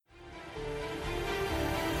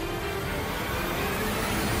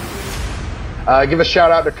Give a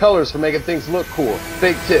shout out to Colors for making things look cool.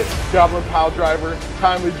 Fake Tits, Goblin Pile Driver,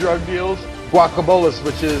 Timely Drug Deals, Guacabolas,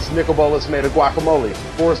 which is nickel bolas made of guacamole.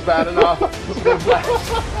 Forrest Badenoff,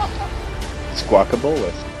 It's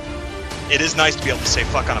Guacabolas. It is nice to be able to say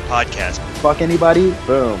fuck on a podcast. Fuck anybody?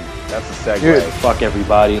 Boom. That's a segue. Dude, fuck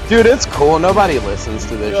everybody. Dude, it's cool. Nobody listens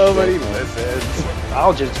to this Nobody shit. listens.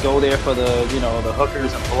 I'll just go there for the, the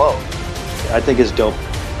hookers and blow. I think it's dope.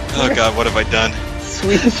 Oh god, what have I done?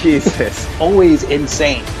 Sweet Jesus. Always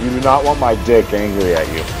insane. You do not want my dick angry at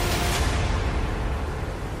you.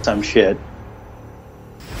 Some shit.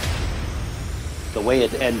 The way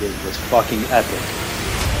it ended was fucking epic.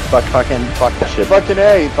 Fuck that shit. Fucking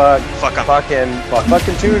A, fuck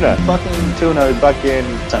Fucking tuna. Fucking Tuna,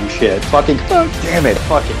 fucking some shit. Fucking damn it.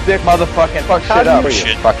 fucking Dick motherfucking fuck How shit do up. you-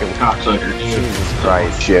 Shit. Fucking Cocksucker. Jesus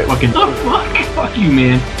Christ. Shit. Fucking the fuck? Fuck you,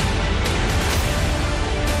 man.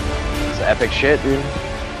 It's epic shit, dude.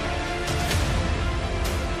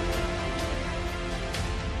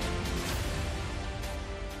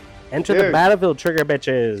 Enter the Dude. battlefield, trigger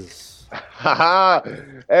bitches. Haha.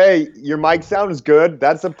 Hey, your mic sounds good.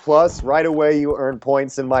 That's a plus. Right away you earn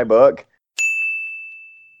points in my book.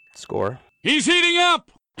 Score. He's heating up!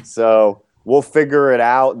 So we'll figure it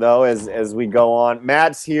out though as we go on.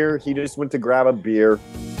 Matt's here. He just went to grab a beer.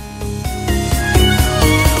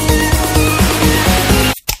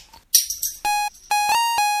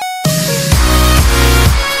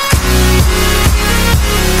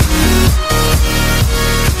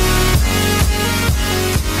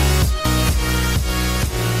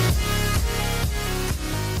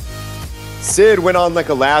 Sid went on like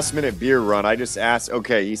a last minute beer run. I just asked,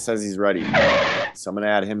 okay, he says he's ready. So I'm going to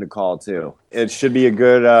add him to call too. It should be a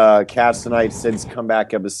good Cast Tonight Sid's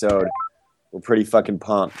comeback episode. We're pretty fucking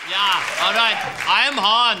pumped. Yeah, alright. I am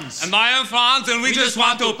Hans. And I am Franz, and we just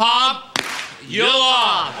want to pop You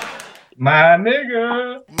are. My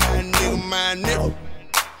nigga. My nigga, my nigga.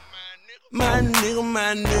 My nigga,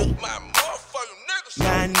 my nigga. My motherfucking nigga.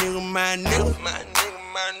 My nigga, my nigga. My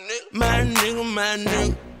nigga, my nigga. My nigga, my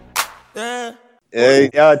nigga. Yeah. Hey,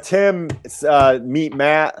 Tim, meet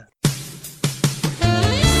Matt.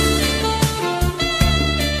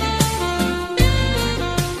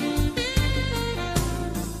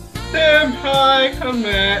 Damn, hi, I'm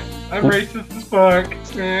Matt. I'm racist as fuck.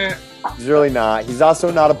 He's really not. He's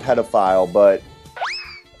also not a pedophile, but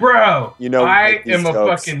Bro, You know, I like these am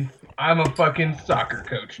jokes. I'm a fucking soccer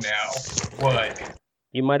coach now. What?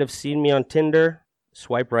 You might have seen me on Tinder.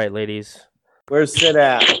 Swipe right, ladies. where's Sid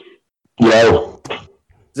at? Yo,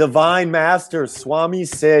 Divine Master, Swami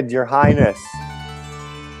Sid, Your Highness.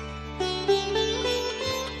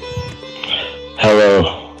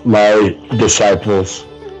 hello, my disciples.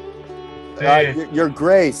 Your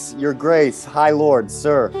Grace, High Lord,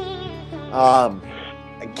 sir.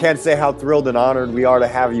 I can't say how thrilled and honored we are to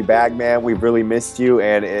have you back, man. We've really missed you,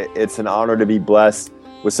 and it's an honor to be blessed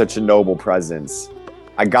with such a noble presence.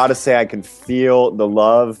 I gotta say, I can feel the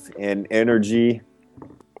love and energy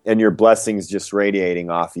and your blessings just radiating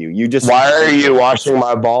off you. You just Why are you washing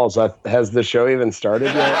my balls? Has the show even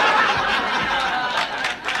started yet?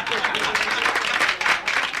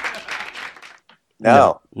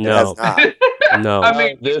 No. No. It has not. No. I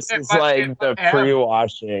mean, This if is I- like if the I have-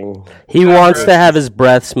 pre-washing. He wants to have his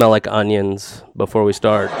breath smell like onions before we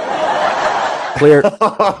start. Clear.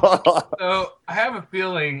 So I have a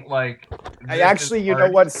feeling like Actually, you know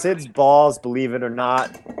what? Sid's balls, believe it or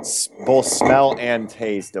not, both smell and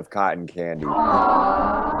taste of cotton candy.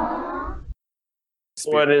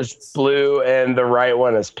 One is blue and the right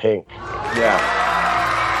one is pink. Yeah.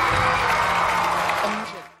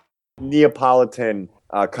 Neapolitan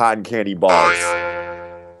cotton candy balls.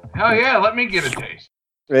 Hell yeah, let me get a taste.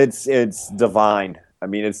 It's divine. I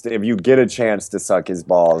mean, it's if you get a chance to suck his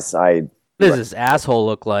balls, What does this asshole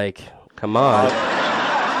look like? Come on.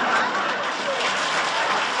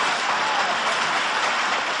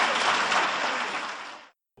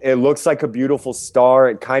 It looks like a beautiful star.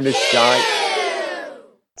 It kind of shines.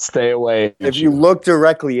 Stay away. If you look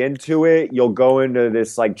directly into it, you'll go into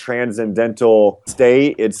this like transcendental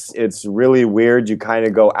state. It's really weird. You kind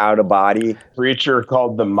of go out of body. Creature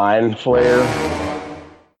called the Mind Flayer.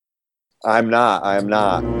 I'm not.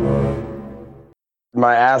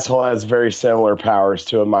 My asshole has very similar powers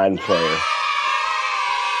to a Mind Flayer.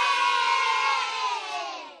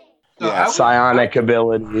 So Yeah, I would- Psionic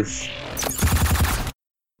abilities.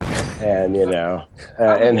 And,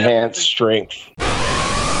 enhanced strength.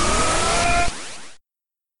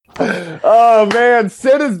 Oh man,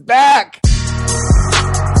 Sid is back.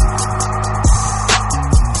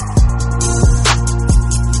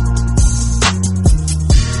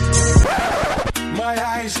 My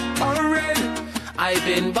eyes are red.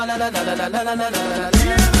 What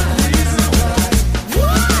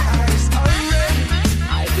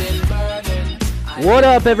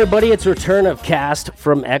up, everybody? It's Return of Cast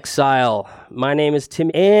from Exile. My name is Tim,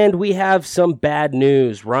 and we have some bad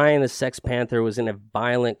news. Ryan the Sex Panther was in a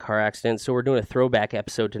violent car accident, so we're doing a throwback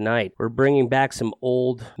episode tonight. We're bringing back some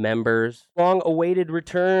old members. Long-awaited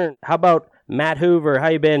return. How about Matt Hoover? How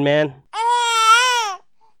you been, man?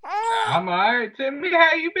 I'm alright, Timmy.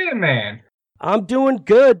 How you been, man? I'm doing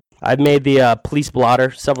good. I've made the police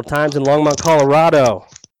blotter several times in Longmont, Colorado.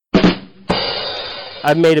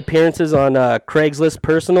 I've made appearances on Craigslist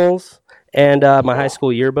Personals and my high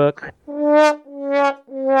school yearbook. Oh,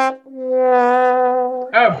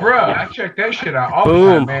 bro, I checked that shit out all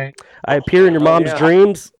the time, man. I appear in your mom's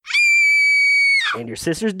dreams and your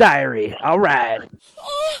sister's diary. All right.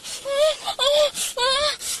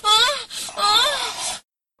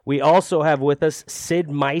 We also have with us Sid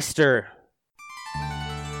Meister.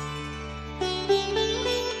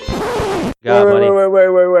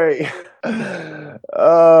 Wait.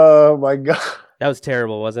 Oh my god. That was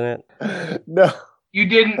terrible, wasn't it? No. You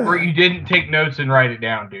didn't take notes and write it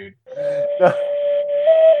down, dude. No.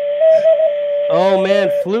 Oh man,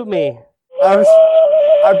 flute me. I'm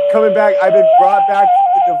coming back. I've been brought back from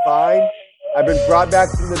the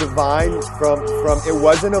divine. From it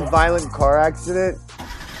wasn't a violent car accident.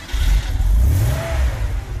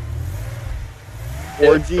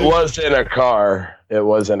 Orgy. It was in a car. It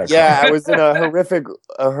was in a car. Yeah, I was in a horrific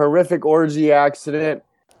orgy accident.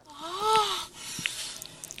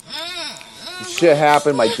 Shit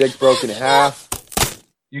happened. My dick broke in half.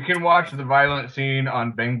 You can watch the violent scene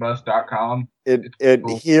on bangbus.com. It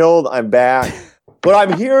cool. Healed. I'm back. But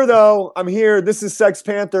I'm here, though. I'm here. This is Sex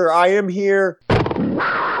Panther. I am here.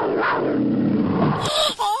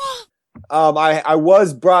 I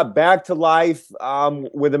was brought back to life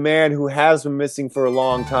with a man who has been missing for a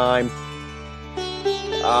long time.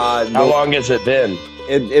 How long has it been?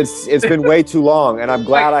 It's been way too long, and I'm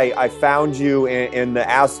glad I found you in the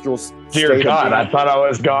astral state. Dear God, I thought I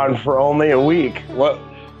was gone for only a week. What?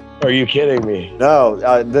 Are you kidding me? No,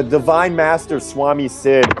 the Divine Master Swami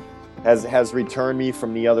Sid has returned me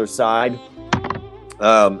from the other side,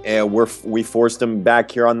 and we forced him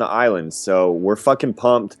back here on the island. So we're fucking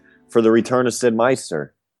pumped for the return of Sid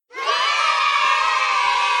Meister.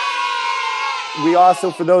 We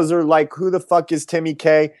also, for those who are like, who the fuck is Timmy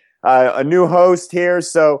K? A new host here,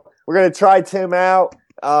 so we're gonna try Tim out.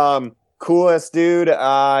 Coolest dude.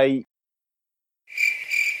 You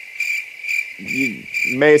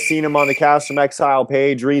may have seen him on the Cast from Exile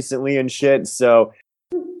page recently and shit, so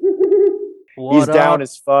he's down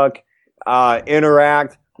as fuck.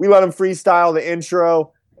 Interact. We let him freestyle the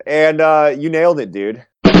intro, and you nailed it, dude.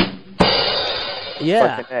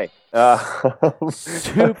 Yeah. Fucking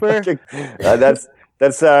Super.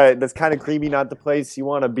 That's kind of creepy, not the place you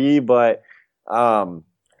want to be, but Longmont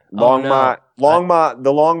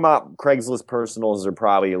Craigslist Personals are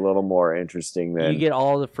probably a little more interesting than you get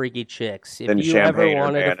all the freaky chicks. If you ever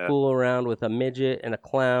wanted to fool around with a midget and a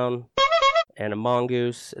clown and a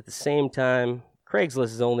mongoose at the same time, Craigslist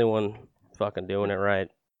is the only one fucking doing it right.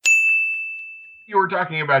 You were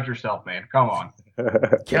talking about yourself, man. Come on.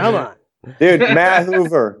 Come on. Dude, Matt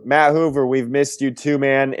Hoover, we've missed you too,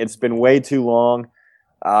 man. It's been way too long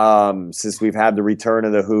since we've had the return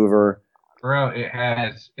of the Hoover. Bro, it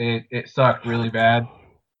has. It sucked really bad.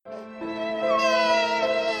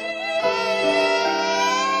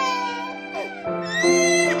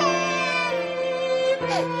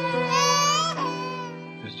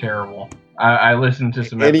 It's terrible. I listened to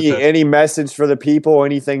some episodes. Any message for the people?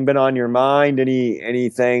 Anything been on your mind?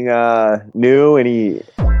 Anything new?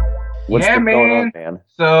 What's going on, man?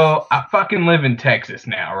 So I fucking live in Texas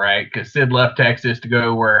now, right? Because Sid left Texas to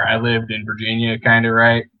go where I lived in Virginia, kind of,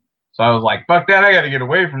 right? So I was like, fuck that, I got to get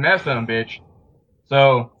away from that son of a bitch.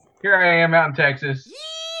 So here I am out in Texas.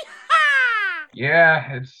 Yeehaw!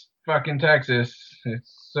 Yeah, it's fucking Texas.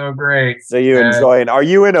 It's so great. So you enjoy it. Are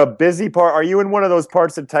you in a busy part? Are you in one of those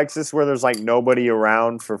parts of Texas where there's like nobody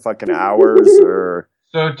around for fucking hours? Or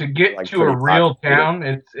so to get like to a real town,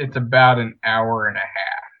 it's about an hour and a half.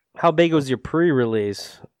 How big was your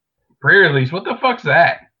pre-release? Pre-release? What the fuck's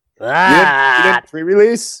that? You didn't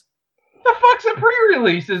pre-release? What the fuck's a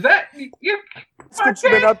pre-release? Is that what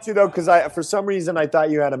you've been up to though? Because for some reason I thought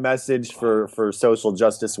you had a message for social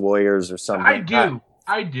justice warriors or something. I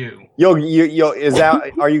do. Yo, is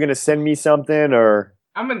that? Are you gonna send me something or?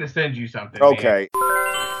 I'm gonna send you something. Okay. Man.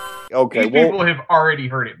 Okay. These people have already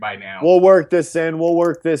heard it by now. We'll work this in.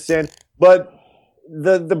 But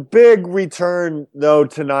The big return though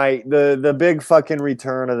tonight, the big fucking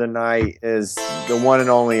return of the night is the one and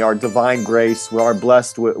only our divine grace. We are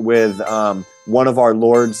blessed with one of our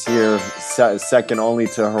lords here, second only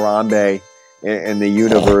to Harambe in the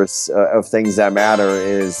universe of things that matter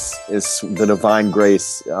is the divine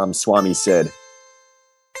grace, Swami Sid.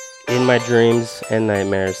 In my dreams and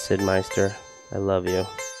nightmares, Sid Meister, I love you.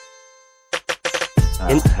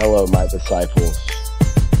 Hello, my disciples.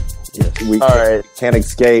 Yes. We can't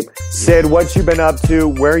escape. Sid, what you been up to?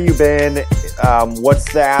 Where you been?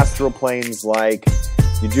 What's the astral planes like?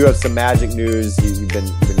 You do have some magic news. You've been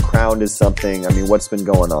crowned as something. I mean, what's been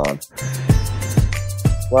going on?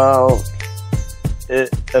 Well, it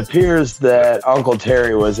appears that Uncle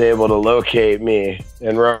Terry was able to locate me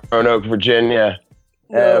in Roanoke, Virginia,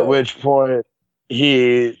 at which point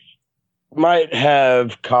he might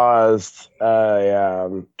have caused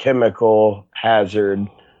a chemical hazard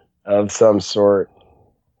of some sort.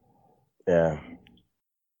 Yeah.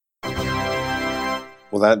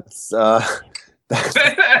 Well, that's Does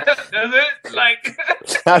it? Like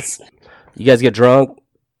that's. You guys get drunk?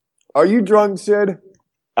 Are you drunk, Sid?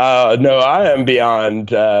 No, I am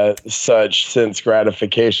beyond such sense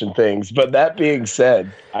gratification things. But that being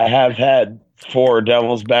said, I have had 4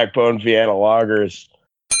 Devil's Backbone Vienna lagers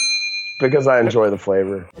because I enjoy the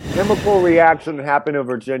flavor. Chemical reaction happened in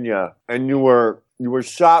Virginia, and you were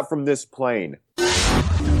shot from this plane.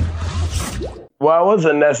 Well, I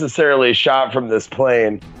wasn't necessarily shot from this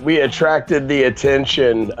plane. We attracted the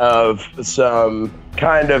attention of some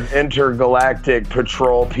kind of intergalactic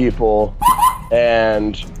patrol people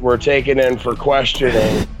and were taken in for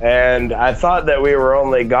questioning. And I thought that we were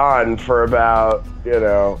only gone for about,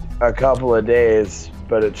 a couple of days.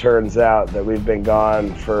 But it turns out that we've been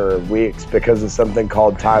gone for weeks because of something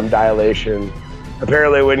called time dilation.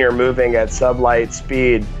 Apparently, when you're moving at sublight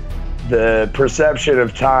speed, the perception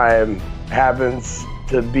of time happens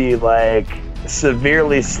to be like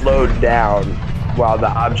severely slowed down while the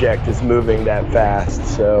object is moving that fast.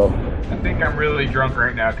 So I think I'm really drunk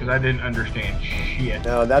right now because I didn't understand shit.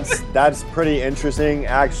 No, that's pretty interesting,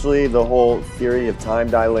 actually, the whole theory of time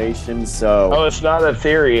dilation. So it's not a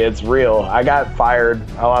theory, it's real. I got fired.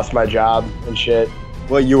 I lost my job and shit.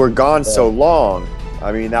 Well, you were gone so long.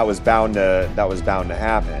 I mean, that was bound to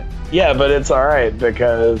happen. Yeah, but it's all right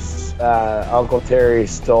because Uncle Terry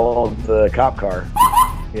stole the cop car.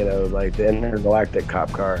 Like the intergalactic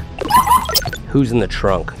cop car. Who's in the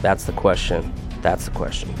trunk? That's the question.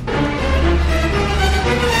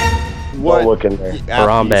 What? Look in there.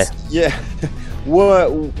 Harambe. Yeah.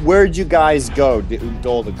 Where'd you guys go?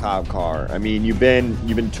 Stole the cop car. I mean, you've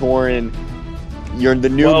been touring. You're the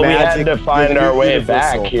new magic. We had to find our way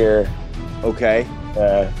back here. Okay.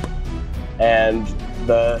 And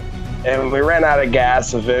we ran out of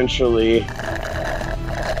gas eventually.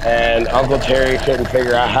 And Uncle Terry couldn't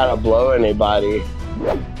figure out how to blow anybody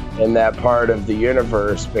in that part of the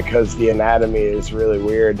universe because the anatomy is really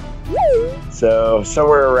weird. So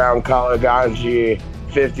somewhere around Kalaganji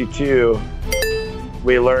 52,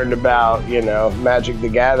 we learned about, Magic the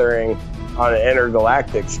Gathering on an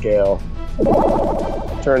intergalactic scale.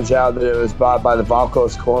 Turns out that it was bought by the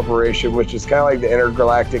Valkos Corporation, which is kind of like the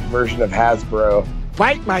intergalactic version of Hasbro.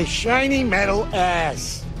 Fight my shiny metal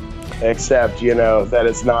ass. Except, that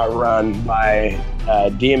it's not run by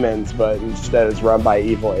demons, but instead it's run by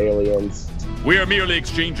evil aliens. We are merely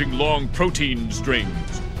exchanging long protein strings.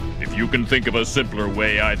 If you can think of a simpler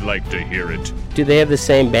way, I'd like to hear it. Do they have the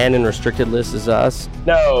same banned and restricted list as us?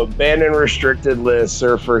 No, banned and restricted lists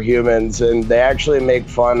are for humans, and they actually make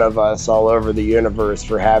fun of us all over the universe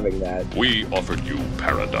for having that. We offered you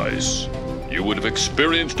paradise. You would have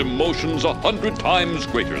experienced emotions 100 times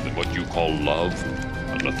greater than what you call love,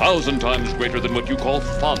 and 1,000 times greater than what you call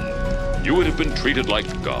fun. You would have been treated like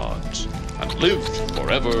gods, and lived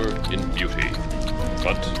forever in beauty.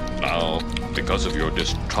 But now, because of your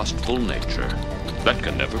distrustful nature, that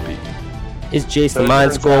can never be. Is Jace the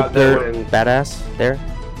Mind Sculptor badass there?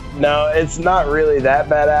 No, it's not really that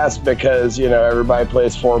badass because, everybody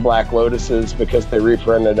plays 4 Black Lotuses because they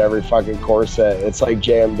reprinted every fucking core set. It's like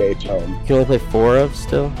Jam Daytone. You can only play 4 of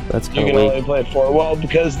still? That's kind of weak. You can only play 4. Well,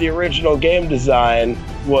 because the original game design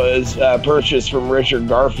was purchased from Richard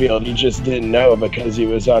Garfield. He just didn't know because he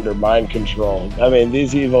was under mind control. I mean,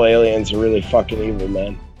 these evil aliens are really fucking evil,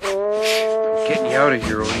 man. Get me out of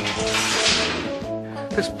here, Odin.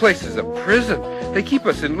 This place is a prison. They keep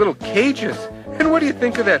us in little cages. And what do you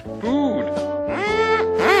think of that food?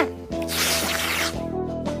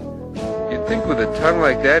 You'd think with a tongue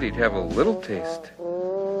like that he'd have a little taste.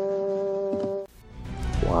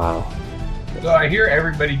 Wow. So I hear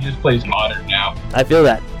everybody just plays modern now. I feel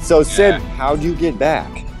that. So Sid, how'd you get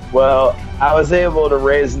back? Well, I was able to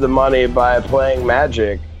raise the money by playing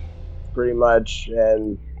Magic, pretty much,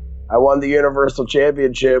 and I won the Universal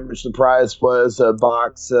Championship, which the prize was a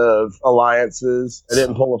box of alliances. I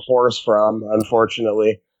didn't pull a force from,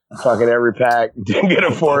 unfortunately. Fucking every pack didn't get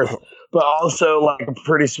a force, but also like a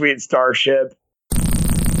pretty sweet starship.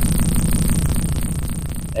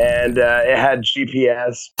 And it had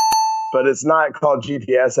GPS, but it's not called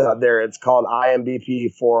GPS out there. It's called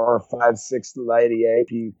IMBP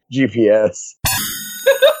 45698 GPS.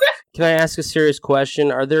 Can I ask a serious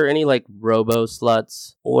question? Are there any like robo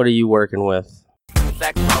sluts? What are you working with?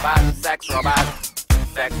 Sex robot, sex robot,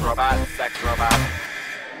 sex robot, sex robot,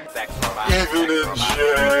 sex robot. Even in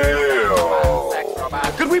jail.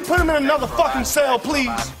 Could we put him in another fucking cell,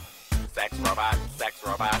 please? Sex robot, sex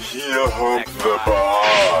robot. Here hump the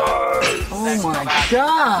bar. Oh my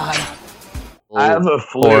god. I have a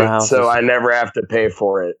flute, so I never have to pay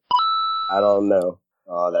for it. I don't know.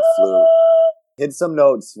 Oh, that flute. Hit some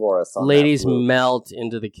notes for us. On Ladies that flute. melt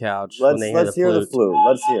into the couch. Let's when they hear the flute.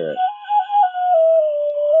 Let's hear it.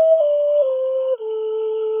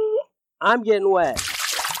 I'm getting wet.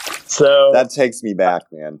 So that takes me back,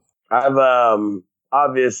 man. I've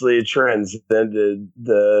obviously transcended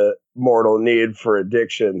the mortal need for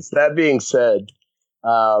addictions. That being said,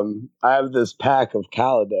 I have this pack of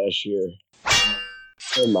Kaladesh here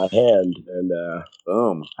in my hand, and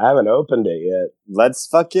boom, I haven't opened it yet. Let's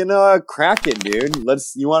fucking crack it, dude.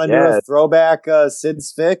 You want to do a throwback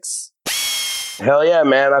Sid's Fix? Hell yeah,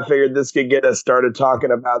 man. I figured this could get us started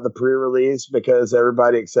talking about the pre-release, because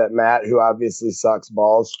everybody except Matt, who obviously sucks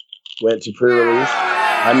balls, went to pre-release.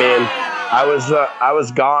 I mean, I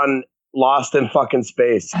was gone, lost in fucking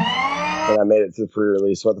space, and I made it to the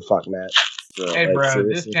pre-release. What the fuck, Matt? Hey, bro,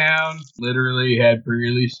 seriously. this town literally had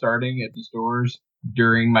pre-release starting at the stores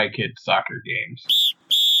during my kids' soccer games.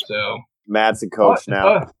 So Matt's a coach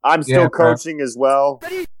now. I'm still coaching as well,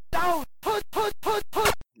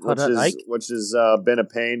 which has been a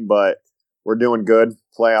pain, but we're doing good.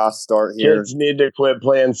 Playoffs start here. Kids need to quit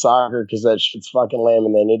playing soccer because that shit's fucking lame,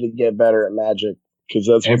 and they need to get better at Magic because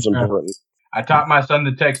that's what's important. I taught my son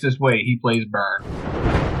the Texas way. He plays Burn.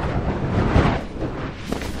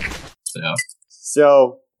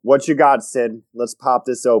 So what you got, Sid? Let's pop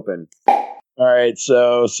this open. All right,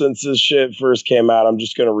 so since this shit first came out, I'm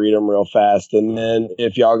just going to read them real fast. And then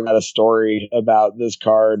if y'all got a story about this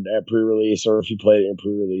card at pre-release, or if you played it in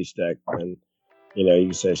pre-release deck, then, you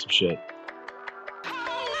can say some shit.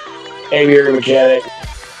 Aviary Mechanic,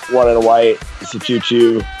 1 and a white. It's a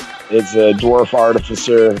 2/2. It's a Dwarf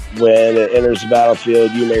Artificer. When it enters the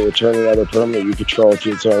battlefield, you may return another permanent you control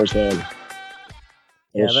to its owner's hand.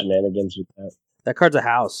 There's shenanigans with that. That card's a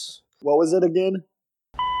house. What was it again?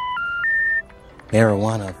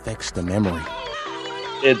 Marijuana affects the memory.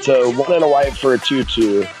 It's a 1 and a white for a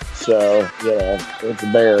 2/2, so, it's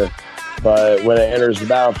a bear. But when it enters the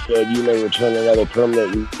battlefield, you may return another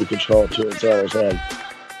permanent you control to its owner's hand.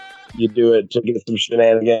 You do it to get some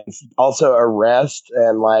shenanigans. Also, Arrest,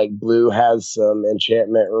 and, blue has some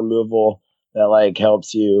enchantment removal that,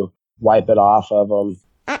 helps you wipe it off of them.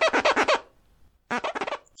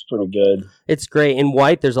 It's pretty good. It's great. In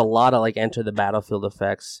white, there's a lot of, enter the battlefield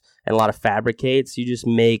effects and a lot of fabricates. You just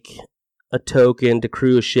make a token to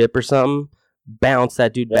crew a ship or something, bounce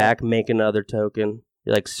that dude back, make another token.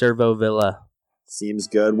 You're like Servo Villa. Seems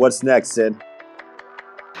good. What's next, Sid?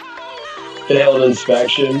 Failed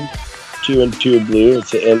Inspection, 2 and 2 blue.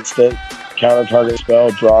 It's an instant. Counter target spell,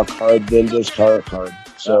 draw a card, then discard a card.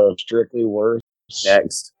 So strictly worse.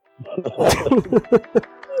 Next.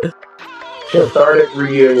 Cathartic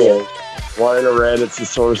Reunion. 1 in a red, it's a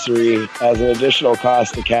sorcery. As an additional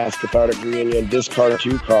cost to cast Cathartic Reunion, discard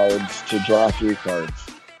 2 cards to draw 3 cards.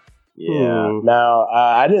 Yeah. Now,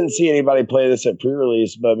 I didn't see anybody play this at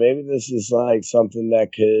pre-release, but maybe this is something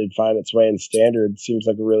that could find its way in standard. Seems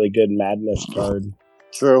like a really good Madness card.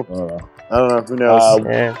 True. I don't know. Who knows?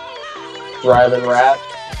 Thriving Rat.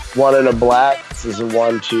 1 in a black. This is a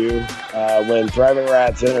 1/2. When Thriving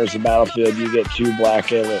Rats enters the battlefield, you get 2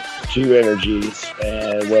 black in it, 2 energies,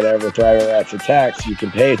 and whenever Thriving Rats attacks, you can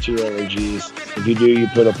pay 2 energies. If you do, you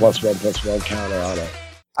put a +1/+1 counter on it.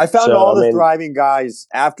 I found all the thriving guys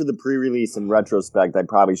after the pre-release. In retrospect, I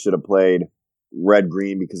probably should have played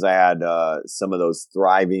red-green because I had some of those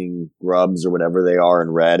thriving grubs or whatever they are in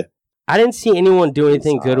red. I didn't see anyone do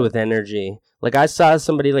anything good with energy. I saw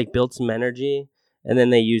somebody build some energy, and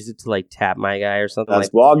then they used it to tap my guy or something.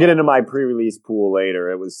 Well, I'll get into my pre-release pool later.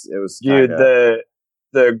 It was dude.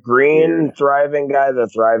 The green thriving guy, the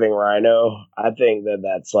thriving rhino, I think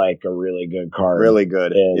that's like a really good card. Really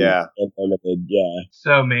good. In limited, yeah.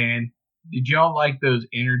 So, man, did y'all like those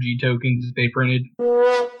energy tokens that they printed?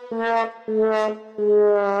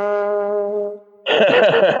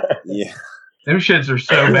 Yeah. Them shits are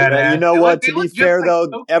so badass. You know what? To be fair, though,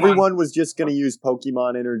 everyone was just going to use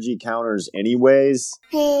Pokemon energy counters anyways.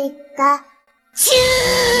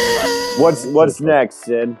 What's next,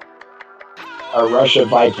 Sid? A Rush of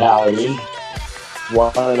Vitality.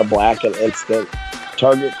 1 in a black and instant.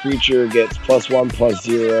 Target creature gets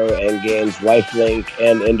 +1/+0 and gains lifelink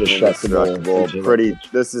and indestructible. Pretty.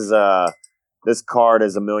 This card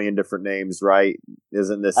has a million different names, right?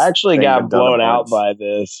 Isn't this? I actually got blown out by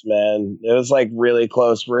this, man. It was like really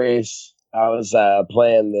close race. I was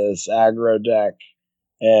playing this aggro deck,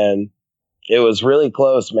 and it was really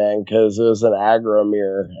close, man, because it was an aggro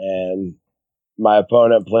mirror, and my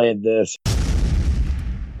opponent played this,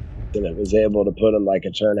 and it was able to put him like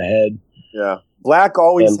a turn ahead. Yeah. Black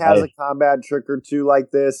always has a combat trick or two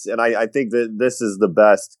like this, and I think that this is the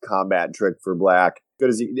best combat trick for Black.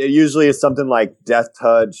 Because it usually is something like Death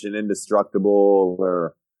Touch and Indestructible,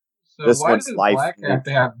 or so this why one's does Life. Black have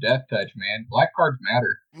to have Death Touch, man? Black cards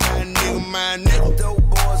matter.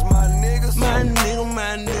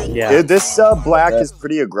 Yeah. This Black is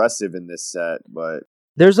pretty aggressive in this set, but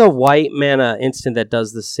there's a white mana instant that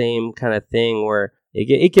does the same kind of thing where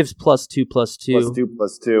it gives +2/+2.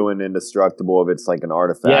 +2/+2 and Indestructible if it's like an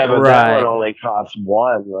artifact. Yeah, but that one only costs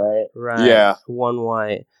 1, right? Right. Yeah. 1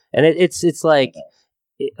 white. And it's like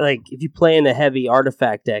if you play in a heavy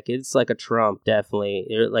artifact deck, it's like a trump, definitely.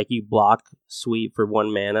 Like you block sweep for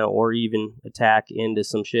 1 mana or even attack into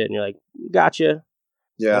some shit and you're like, gotcha.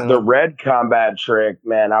 Yeah. The red combat trick,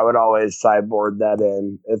 man, I would always sideboard that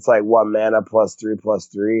in. It's like 1 mana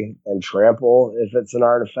 +3/+3 and trample if it's an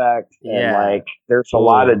artifact. Yeah. And like there's a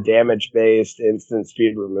lot of damage based instant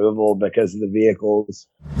speed removal because of the vehicles.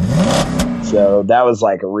 So that was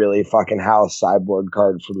like a really fucking house sideboard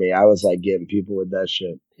card for me. I was like getting people with that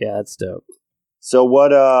shit. Yeah, that's dope. So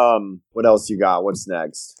what else you got? What's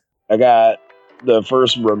next? I got the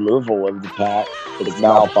first removal of the pack. It's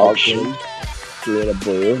Malfunction. 3 and a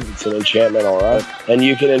blue. It's an enchantment aura. And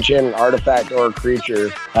you can enchant an artifact or a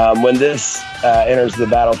creature. When this enters the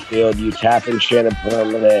battlefield, you tap enchanted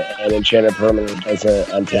permanent, and enchanted permanent doesn't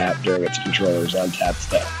untap during its controller's untap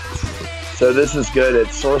step. So this is good.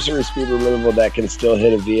 It's sorcery speed removal that can still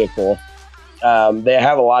hit a vehicle. They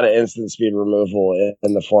have a lot of instant speed removal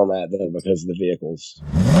in the format though because of the vehicles,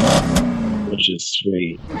 which is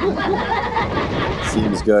sweet.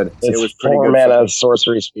 Seems good. It's it was pretty 4 good mana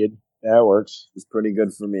sorcery speed. Yeah, it works. It's pretty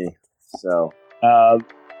good for me. So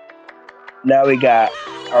now we got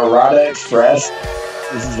Arata Express.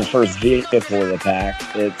 This is the first vehicle of the pack.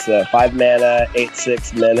 It's 5 mana,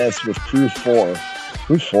 8/6 menace with crew 4.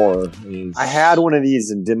 Crew 4 is... I had one of these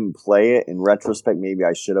and didn't play it. In retrospect, maybe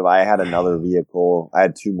I should have. I had another vehicle. I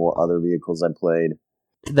had 2 more other vehicles I played.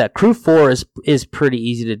 That crew 4 is pretty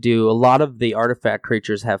easy to do. A lot of the artifact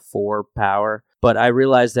creatures have 4 power, but I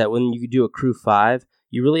realized that when you do a crew 5,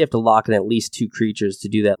 you really have to lock in at least 2 creatures to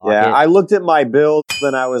do that. I looked at my build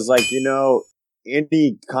and I was like,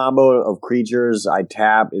 any combo of creatures I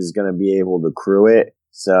tap is going to be able to crew it.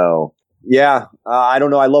 So, yeah, I don't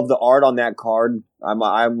know. I love the art on that card.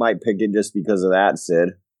 I might pick it just because of that, Sid.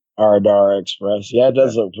 Ardara Express. Yeah, it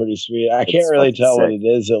does look pretty sweet. I can't really tell what it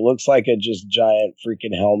is. It looks like a just giant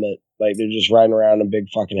freaking helmet. Like they're just riding around in a big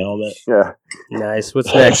fucking helmet. Yeah. Nice.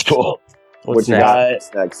 What's That's next? cool. What's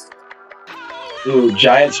next? Ooh,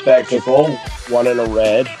 Giant Spectacle, 1 in a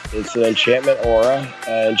red. It's an enchantment aura.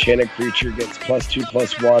 Enchanted creature gets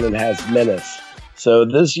 +2/+1 and has menace. So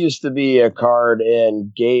this used to be a card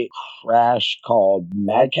in Gate Crash called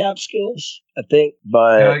Madcap Skills, I think.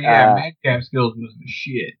 But hell yeah, Madcap Skills was the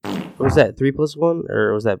shit. What was that, 3/1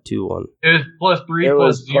 or was that 2/1? It was +3 It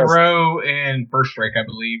was +0 and first strike, I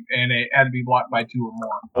believe, and it had to be blocked by 2 or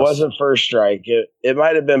more. It wasn't first strike. It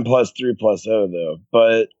might have been +3/+0 though.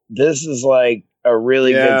 But this is like a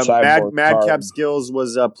really good sideboard Madcap card. Skills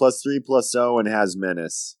was +3/+0 and has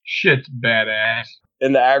menace. Shit's badass.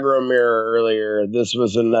 In the aggro mirror earlier, this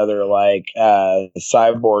was another like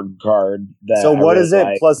sideboard card. That So what I is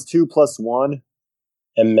really it? like. +2/+1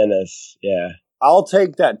 And menace, yeah. I'll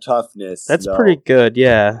take that toughness. That's though. pretty good,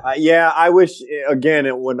 yeah. Yeah, I wish again.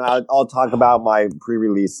 I'll talk about my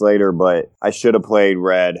pre-release later, but I should have played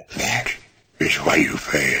red. That is why you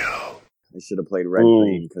fail. I should have played red Ooh,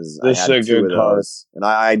 green because I this had is a 2 good of card. those, and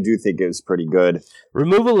I do think it was pretty good.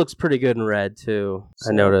 Removal looks pretty good in red too.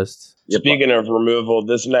 I noticed. Speaking of removal,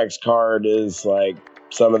 this next card is like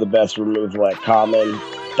some of the best removal at common.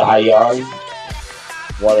 Die Young.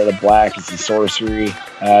 1 and a black. It's a sorcery.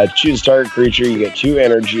 Choose target creature. You get 2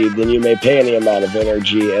 energy. Then you may pay any amount of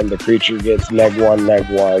energy, and the creature gets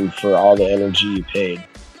 -1/-1 for all the energy you paid.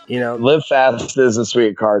 You know, Live Fast is a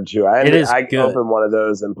sweet card too. I good. opened one of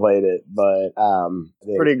those and played it, but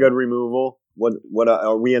pretty good removal. What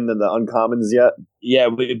are we into the uncommons yet? Yeah,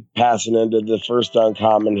 we're passing into the first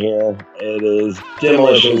uncommon here. It is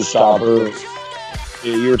Demolition Stopper.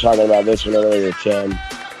 You were talking about this one earlier, Tim.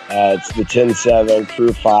 It's the 10/7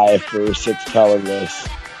 crew 5 for 6 colorless.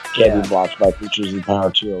 Can't be blocked by creatures with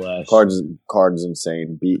power 2 or less. Card's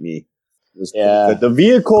insane. Beat me. The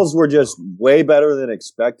vehicles were just way better than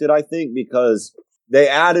expected, I think, because they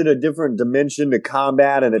added a different dimension to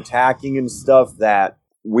combat and attacking and stuff that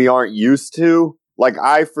we aren't used to. Like,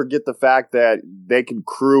 I forget the fact that they can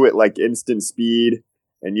crew at like instant speed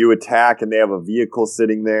and you attack and they have a vehicle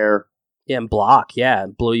sitting there. Yeah, and block. Yeah,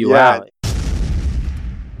 and blow you out.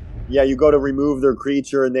 Yeah, you go to remove their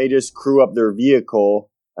creature and they just crew up their vehicle.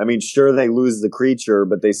 I mean, sure, they lose the creature,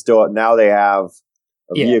 but they still, now they have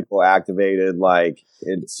a vehicle activated. Like,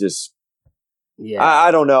 it's just,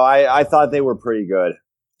 I don't know. I thought they were pretty good.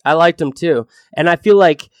 I liked them too. And I feel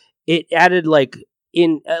like it added like,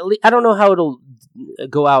 I don't know how it'll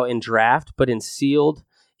go out in draft, but in sealed,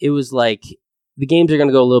 it was like the games are going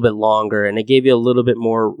to go a little bit longer, and it gave you a little bit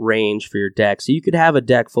more range for your deck. So you could have a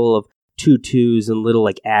deck full of 2/2s and little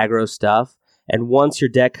like aggro stuff, and once your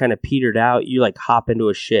deck kind of petered out, you like hop into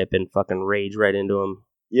a ship and fucking rage right into them.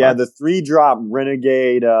 Yeah, the 3-drop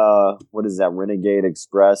Renegade, what is that, Renegade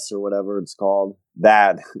Express or whatever it's called?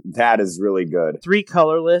 That is really good. 3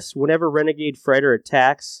 colorless, whenever Renegade Fighter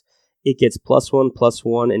attacks, it gets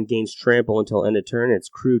 +1/+1 and gains trample until end of turn. It's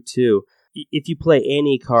crew 2. If you play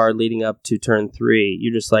any card leading up to turn 3,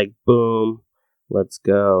 you're just like, boom, let's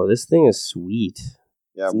go. This thing is sweet.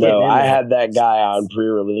 Yeah, no, I had that guy on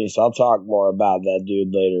pre-release. I'll talk more about that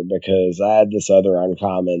dude later because I had this other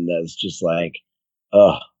uncommon that's just like,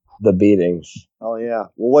 the beatings. Oh, yeah.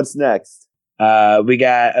 Well, what's next? We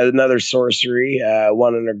got another sorcery,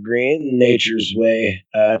 1 and a green, Nature's Way.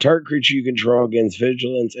 Target creature you control gains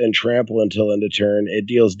vigilance and trample until end of turn. It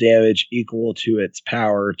deals damage equal to its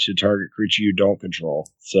power to target creature you don't control.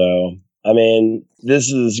 So, I mean,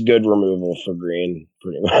 this is good removal for green,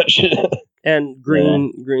 pretty much. And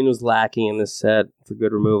green was lacking in this set for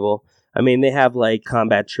good removal. I mean, they have like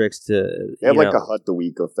combat tricks to. They have like a Hunt the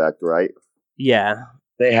Week effect, right? Yeah.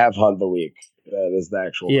 They have Hunt the Week. That is the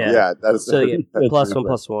actual. Yeah, that's so you get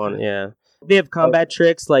 +1/+1. Yeah, they have combat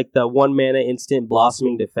tricks like the 1 mana instant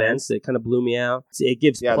Blossoming Defense. It kind of blew me out. It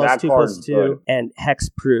gives +2/+2 and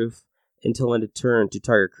hexproof until end of turn to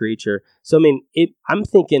target creature. So I mean, I'm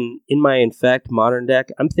thinking in my Infect modern deck,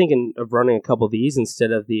 I'm thinking of running a couple of these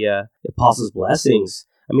instead of the Apostle's Blessings.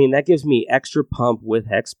 I mean, that gives me extra pump with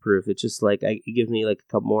hexproof. It's just like it gives me like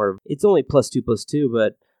a couple more. It's only +2/+2,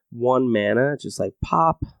 but 1 mana, just like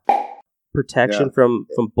pop. Protection from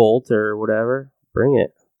Bolt or whatever. Bring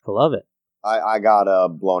it. I love it. I got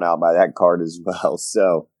blown out by that card as well,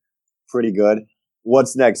 so pretty good.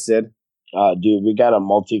 What's next, Sid? Dude, we got a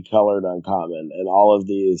multicolored uncommon, and all of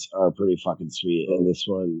these are pretty fucking sweet, and this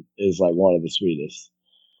one is like one of the sweetest.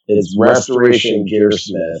 It is Restoration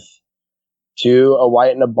Gearsmith. 2, a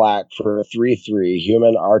white and a black for a 3/3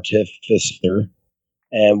 human artificer.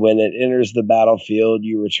 And when it enters the battlefield,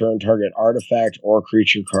 you return target artifact or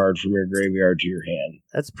creature card from your graveyard to your hand.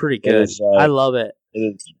 That's pretty good. I love it.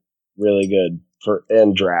 It is really good for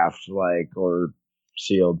in draft, or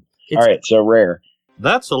sealed. All right, so rare.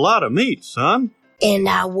 That's a lot of meat, son. And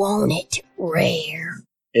I want it rare.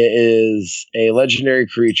 It is a legendary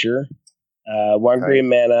creature. 1 green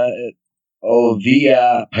mana.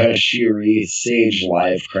 Ovia Pashiri, Sage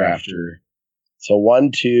Life Crafter. So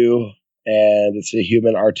 1/2. And it's a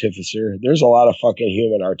human artificer. There's a lot of fucking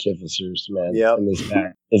human artificers, man, in this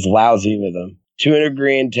pack. It's lousy to them. 2 and a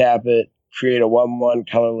green, tap it. Create a 1/1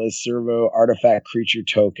 colorless servo artifact creature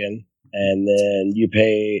token. And then you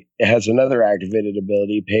pay, it has another activated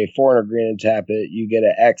ability. Pay 4 and a green and tap it. You get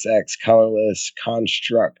an XX colorless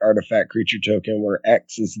construct artifact creature token where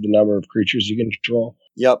X is the number of creatures you control.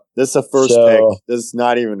 Yep, this is a first pick. This is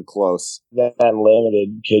not even close. That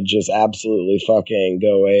unlimited could just absolutely fucking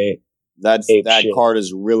go away. That card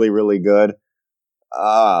is really, really good.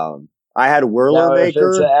 I had Whirler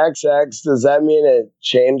Maker. If it's an XX, does that mean it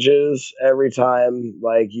changes every time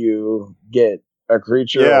you get a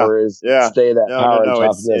creature, or stay that power on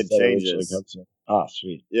top of this? It changes. Oh,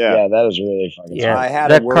 sweet. Yeah, that is really fucking sweet. I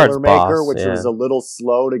had a Whirler Maker, which was a little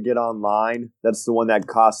slow to get online. That's the one that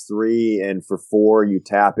costs 3, and for 4, you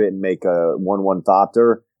tap it and make a 1/1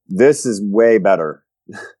 Thopter. This is way better.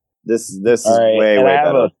 This is way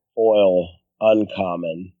better. Foil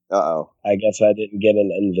uncommon. Uh-oh. I guess I didn't get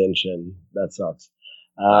an invention. That sucks.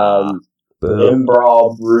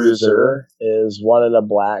 Imbrawl Bruiser is 1 and a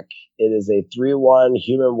black. It is a 3/1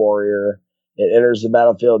 human warrior. It enters the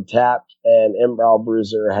battlefield tapped, and Imbrawl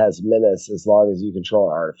Bruiser has menace as long as you control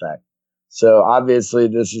an artifact. So obviously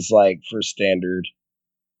this is like for standard.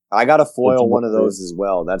 I got a foil one of those as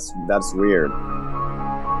well. That's weird.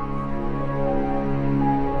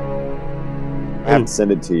 I have to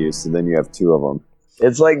send it to you, so then you have 2 of them.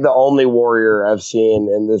 It's like the only warrior I've seen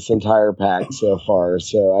in this entire pack so far.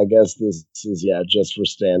 So I guess this is, just for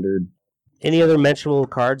standard. Any other mentionable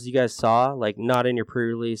cards you guys saw? Like, not in your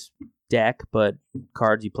pre-release deck, but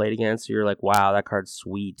cards you played against? So you're like, wow, that card's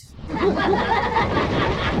sweet.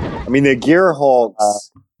 I mean, the Gear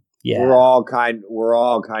Hulks, we're all kind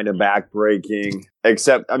of backbreaking.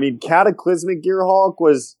 Except, I mean, Cataclysmic Gear Hulk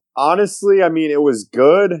was, honestly, I mean, it was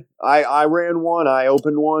good. I ran one, I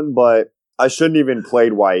opened one, but I shouldn't even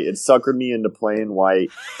played white. It suckered me into playing white.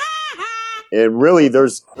 And really,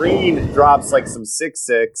 there's green drops like some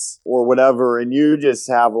 6/6 or whatever, and you just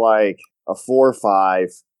have like a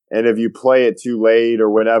 4/5. And if you play it too late or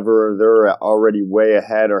whatever, they're already way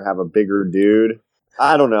ahead or have a bigger dude.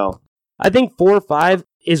 I don't know. I think 4/5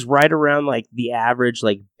 is right around like the average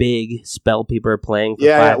like big spell people are playing for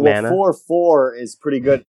 5 mana. 4/4 is pretty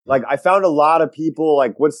good. Like, I found a lot of people,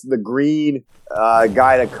 like, what's the green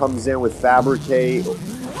guy that comes in with Fabricate,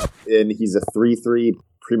 and he's a 3/3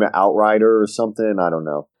 Prima Outrider or something? I don't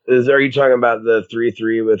know. Are you talking about the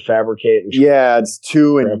 3/3 with Fabricate? Yeah, it's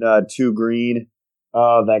 2 and 2 green.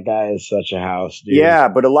 Oh, that guy is such a house, dude. Yeah,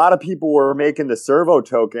 but a lot of people were making the servo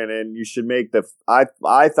token, and you should make the... I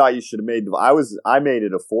thought you should have made... I made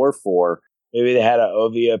it a 4/4. Maybe they had an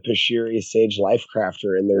Ovia Pashiri Sage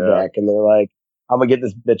Lifecrafter in their deck, and they're like, I'm going to get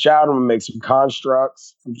this bitch out. I'm going to make some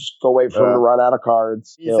constructs. I'm just going to wait for him to run out of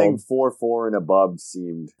cards. I think 4/4 and above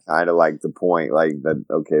seemed kind of like the point. Like, that.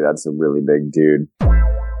 Okay, that's a really big dude.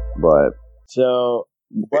 But... So,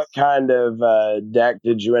 what kind of deck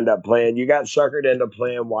did you end up playing? You got suckered into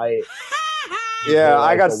playing white. Yeah,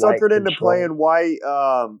 I got suckered into playing white,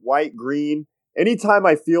 white-green. Anytime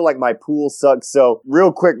I feel like my pool sucks. So,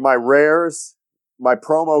 real quick, my rares... My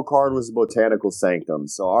promo card was Botanical Sanctum,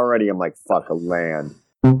 so already I'm like, fuck a land.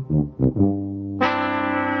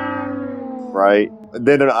 Right?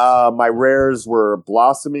 Then my rares were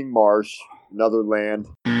Blossoming Marsh, another land.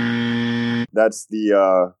 That's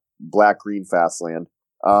the black-green fast land.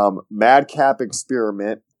 Madcap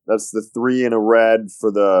Experiment, that's the 3 and a red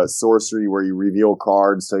for the sorcery where you reveal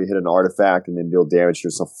cards, so you hit an artifact and then deal damage to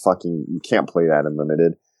yourself. You can't play that in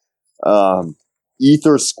limited.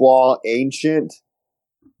 Ether Squall Ancient.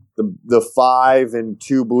 The 5 and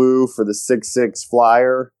 2 blue for the 6/6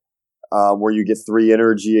 flyer, where you get 3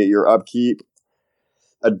 energy at your upkeep.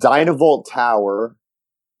 A Dynavolt Tower,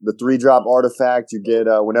 the 3-drop artifact. You get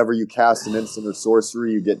whenever you cast an instant or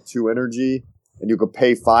sorcery, you get 2 energy, and you can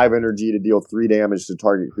pay 5 energy to deal 3 damage to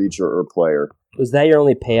target creature or player. Was that your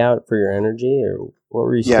only payout for your energy, or what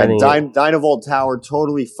were you spending? Yeah, Dynavolt Tower,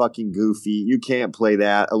 totally fucking goofy. You can't play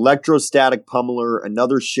that. Electrostatic Pummeler,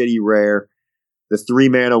 another shitty rare. The 3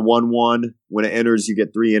 mana 1/1. When it enters, you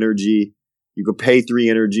get 3 energy. You can pay 3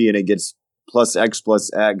 energy, and it gets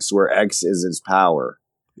 +X/+X, where X is its power.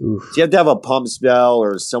 Oof. So you have to have a pump spell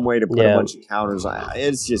or some way to put a bunch of counters on.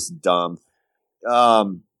 It's just dumb.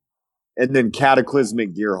 And then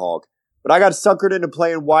Cataclysmic Gearhulk. But I got suckered into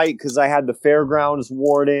playing white because I had the Fairgrounds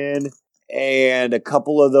Warden and a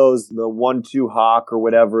couple of those, the 1/2 Hawk or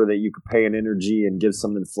whatever that you could pay an energy and give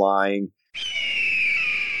something flying.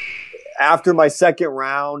 After my second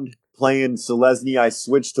round playing Selesny, I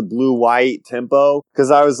switched to blue-white tempo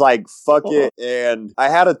because I was like, fuck it. And I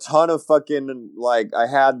had a ton of fucking, like, I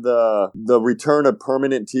had the return of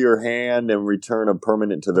permanent to your hand and return of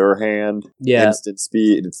permanent to their hand. Yeah. Instant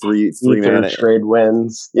speed, 3 Ether mana. Trade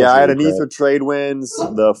Winds. Yeah, I had an Ether Trade Winds,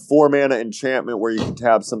 the 4 mana enchantment where you can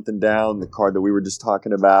tap something down, the card that we were just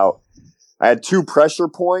talking about. I had 2 pressure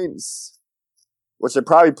points, which I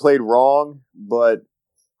probably played wrong, but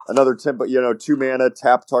another tempo, 2 mana,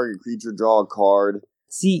 tap target creature, draw a card.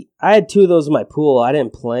 See, I had 2 of those in my pool. I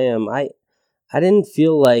didn't play them. I didn't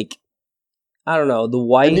feel like, I don't know, the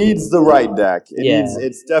white. It needs the right deck.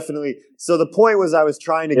 It's definitely. So the point was I was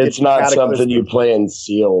trying to get It's not something you play in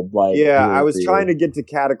sealed. I was trying to get to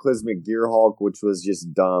Cataclysmic Gearhulk, which was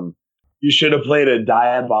just dumb. You should have played a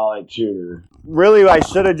Diabolic Tutor. Really, I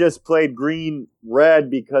should have just played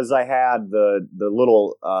green-red because I had the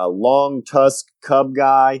little long tusk cub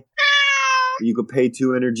guy. You could pay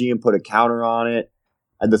 2 energy and put a counter on it.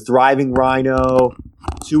 I had the Thriving Rhino,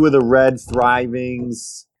 2 of the red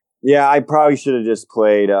Thrivings. Yeah, I probably should have just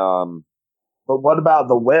played But what about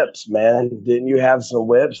the whips, man? Didn't you have some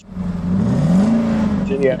whips?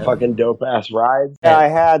 Didn't you have fucking dope-ass rides? Yeah, I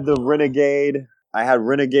had the Renegade. I had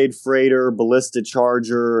Renegade Freighter, Ballista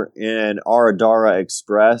Charger, and Aradara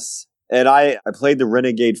Express. And I played the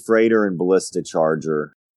Renegade Freighter and Ballista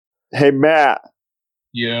Charger. Hey, Matt.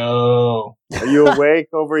 Yo. Are you awake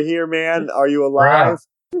over here, man? Are you alive?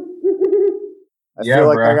 I feel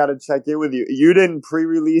like I gotta check in with you. You didn't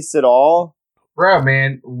pre-release at all? Bro,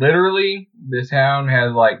 man, literally, this town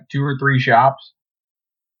has like 2 or 3 shops.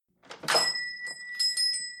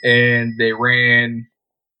 And they ran,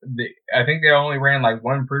 I think they only ran like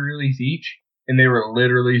 1 pre-release each. And they were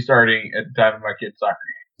literally starting at the time of my kid's soccer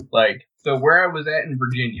game. Like, so where I was at in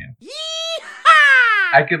Virginia,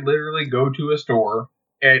 I could literally go to a store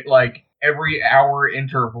at like every hour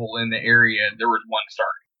interval in the area, there was one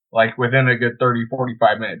starting. Like within a good 30,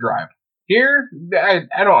 45 minute drive. Here, I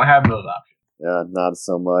don't have those options. Yeah, not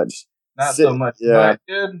so much. Not so much. Yeah.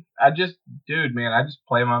 But dude, man, I just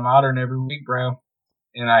play my Modern every week, bro.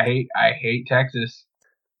 And I hate Texas.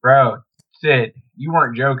 Bro, Sid, you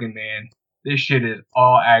weren't joking, man. This shit is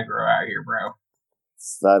all aggro out here, bro.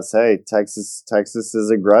 Hey, Texas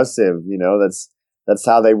is aggressive, you know, that's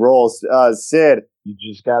how they roll. Sid, you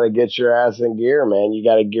just gotta get your ass in gear, man. You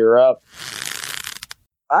gotta gear up.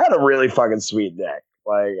 I had a really fucking sweet deck.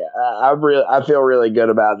 Like I feel really good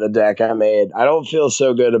about the deck I made. I don't feel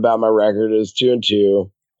so good about my record. It was 2-2.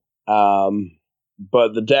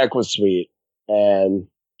 But the deck was sweet. And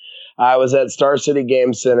I was at Star City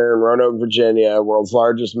Game Center in Roanoke, Virginia, world's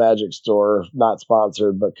largest Magic store. Not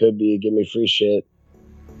sponsored, but could be. Give me free shit.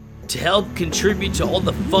 To help contribute to all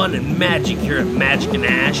the fun and magic here at Magic and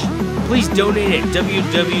Hash, please donate at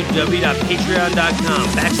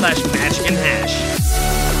www.patreon.com/magicandhash.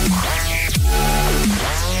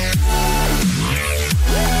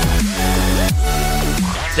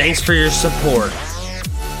 Thanks for your support.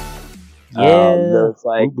 There's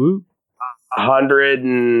like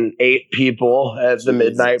 108 people at the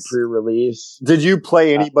midnight pre-release. Did you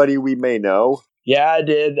play anybody we may know? Yeah, I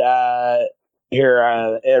did.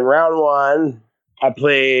 In round 1, I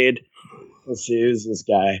played. Let's see, who's this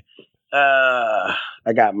guy? I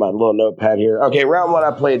got my little notepad here. Okay, round 1,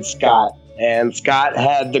 I played Scott, and Scott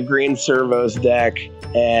had the green servos deck,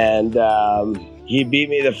 and he beat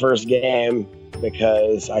me the first game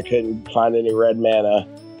because I couldn't find any red mana.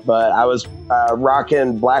 But I was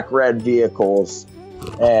rocking black-red vehicles,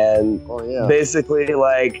 and basically,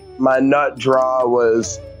 like, my nut draw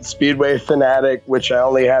was Speedway Fanatic, which I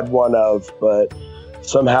only had one of, but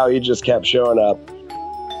somehow he just kept showing up.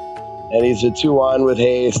 And he's a 2-1 with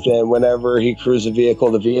haste, and whenever he crews a vehicle,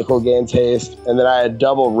 the vehicle gains haste. And then I had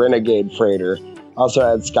double Renegade Freighter. Also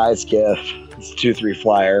had Sky Skiff. It's a 2-3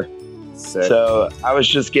 flyer. Sick. So I was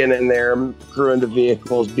just getting in there, crewing the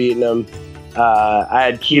vehicles, beating them. I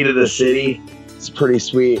had Key to the City. It's a pretty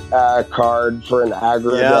sweet card for an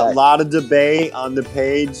aggro deck. A lot of debate on the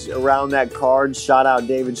page around that card. Shout out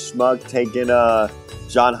David Schmuck taking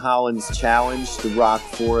John Holland's challenge to rock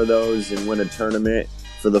 4 of those and win a tournament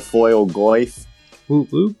for the foil Goyf.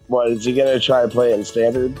 What, is he going to try to play it in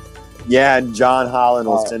standard? Yeah, John Holland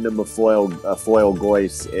will send him a foil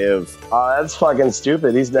Goyf's if. Oh, that's fucking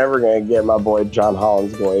stupid. He's never going to get my boy John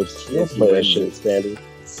Holland's Goyf's. He'll play that shit in standard.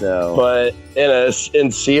 So, but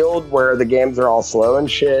in sealed where the games are all slow and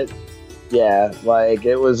shit, yeah, like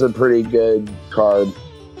it was a pretty good card.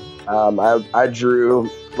 I drew,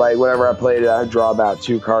 like whenever I played it, I draw about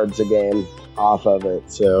 2 cards a game off of it,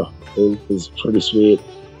 so it was pretty sweet.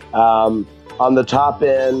 On the top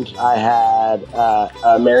end, I had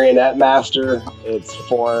a Marionette Master. It's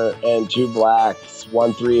 4 and 2 blacks,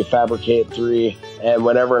 1/3, fabricate 3. And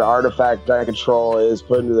whenever an artifact I control is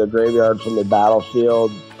put into the graveyard from the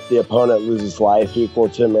battlefield, the opponent loses life equal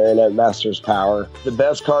to Marionette Master's power. The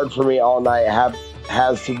best card for me all night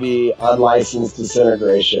has to be Unlicensed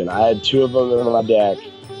Disintegration. I had 2 of them in my deck.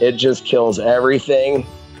 It just kills everything.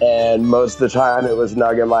 And most of the time it was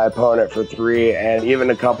nugging my opponent for 3, and even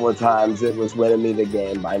a couple of times it was winning me the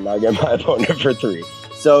game by nugging my opponent for 3.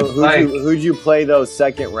 So who'd you play though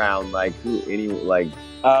second round? Like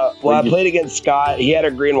I played against Scott. He had a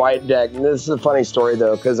green-white deck, and this is a funny story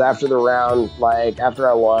though, because after the round, like after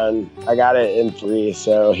I won, I got it in free.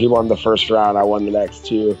 So he won the first round, I won the next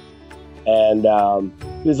 2. And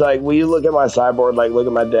he was like, will you look at my sideboard, like look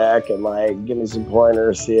at my deck and like give me some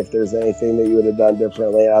pointers, see if there's anything that you would have done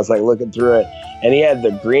differently. And I was like looking through it, and he had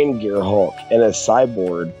the Green Gear Hulk in his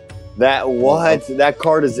sideboard. That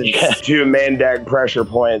card is in 2 main deck pressure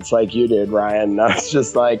points like you did, Ryan. And I was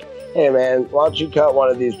just like, hey man, why don't you cut one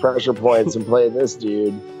of these pressure points and play this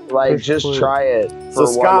dude? Like, just try it. So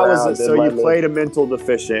Scott was. So you played a mental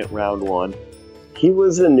deficient round 1. He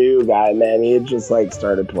was a new guy, man. He had just like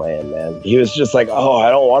started playing, man. He was just like, oh,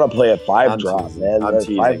 I don't want to play a 5-drop, man. I'm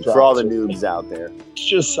teasing. For all the noobs out there. It's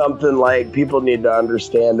just something like people need to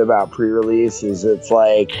understand about pre-release is it's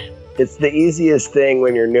like, it's the easiest thing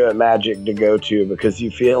when you're new at Magic to go to because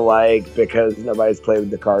you feel like because nobody's played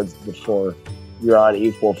with the cards before, you're on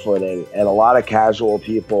equal footing. And a lot of casual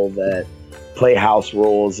people that play house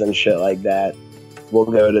rules and shit like that will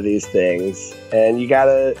go to these things. And you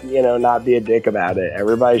gotta, not be a dick about it.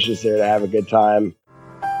 Everybody's just there to have a good time.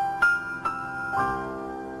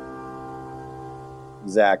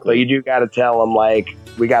 Exactly. But you do gotta tell them, like,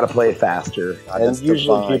 we gotta play faster. And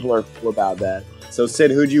usually people are cool about that. So,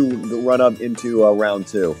 Sid, who'd you run up into round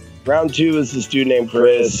 2? Round 2 is this dude named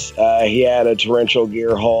Chris. He had a torrential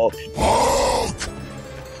gear Hulk.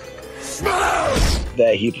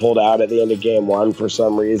 That he pulled out at the end of game 1 for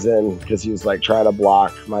some reason because he was like trying to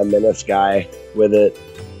block my Menace guy with it,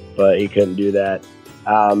 but he couldn't do that.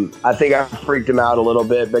 I think I freaked him out a little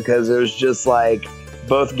bit because it was just like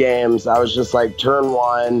both games I was just like turn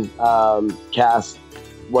 1 cast,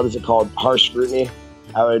 what is it called, Harsh Scrutiny.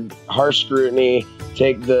 I would Harsh Scrutiny,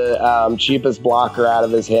 take the cheapest blocker out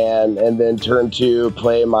of his hand, and then turn 2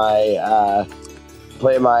 play my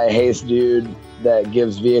haste dude that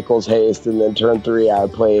gives vehicles haste, and then turn 3 I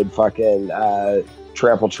played fucking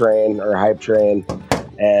Trample Train or Hype Train,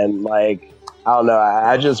 and like I don't know,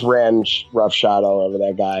 I just ran roughshod all over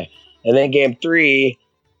that guy. And then game 3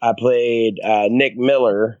 I played Nick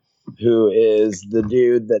Miller, who is the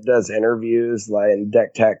dude that does interviews like in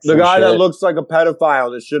deck techs. The guy that looks like a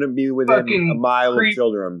pedophile that shouldn't be within a mile of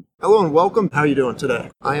children. Hello and welcome. How are you doing today?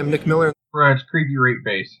 I am Nick Miller. Bro, it's creepy rape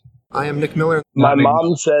base. I am Nick Miller. My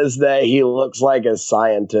mom says that he looks like a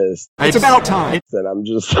scientist. It's about time. And I'm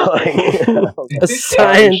just like... a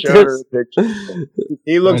scientist.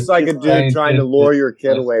 He looks like a dude trying to lure your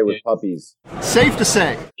kid away with puppies. Safe to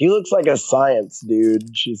say. He looks like a science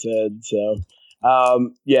dude, she said. So,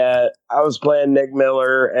 yeah, I was playing Nick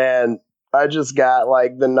Miller, and I just got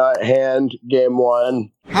like the nut hand game 1.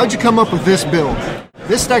 How'd you come up with this build?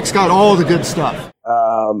 This deck's got all the good stuff.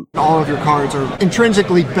 All of your cards are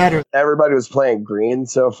intrinsically better. Everybody was playing green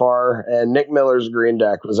so far, and Nick Miller's green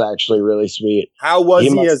deck was actually really sweet. How was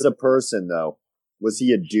he as a person, though? Was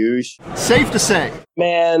he a douche? Safe to say.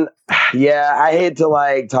 Man, yeah, I hate to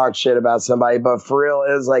like talk shit about somebody, but for real,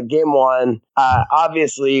 it was like game 1.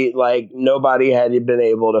 Obviously, like nobody had been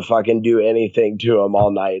able to fucking do anything to him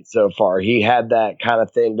all night so far. He had that kind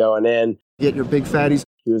of thing going in. Get your big fatties.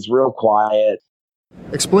 He was real quiet.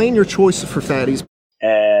 Explain your choice for fatties.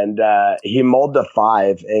 And he mulled to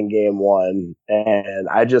 5 in game 1, and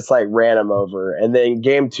I just like ran him over. And then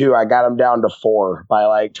game 2, I got him down to 4 by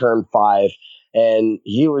like turn 5, and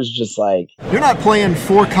he was just like, "You're not playing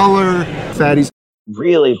 4-color fatties."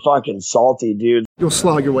 Really fucking salty, dude. You'll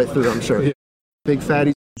slog your way through, I'm sure. Big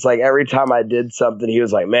fatties. It's like every time I did something, he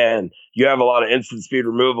was like, "Man, you have a lot of instant speed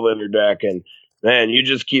removal in your deck, and man, you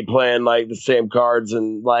just keep playing like the same cards."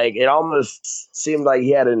 And like it almost seemed like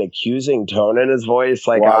he had an accusing tone in his voice,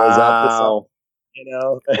 like I was up to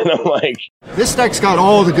something, and I'm like, this deck's got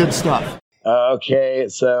all the good stuff. Okay,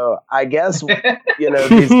 so I guess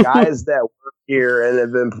these guys that work here and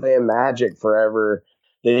have been playing Magic forever,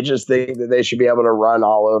 they just think that they should be able to run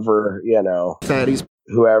all over fatties,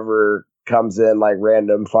 whoever comes in, like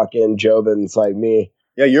random fucking Jobins like me.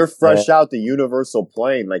 Yeah, you're fresh out the Universal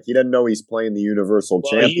plane. Like, he doesn't know he's playing the Universal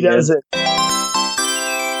Champion. He doesn't.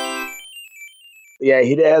 Yeah,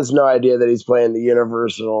 he has no idea that he's playing the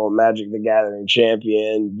Universal Magic the Gathering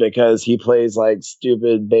Champion because he plays, like,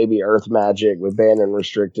 stupid baby Earth Magic with ban and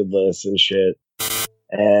restricted lists and shit.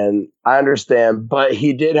 And I understand, but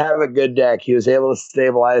he did have a good deck. He was able to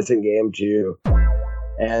stabilize in game 2.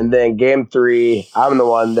 And then game 3, I'm the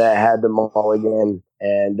one that had the mulligan.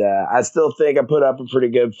 And I still think I put up a pretty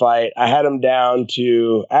good fight. I had him down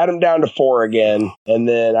to 4 again, and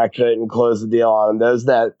then I couldn't close the deal on him. There's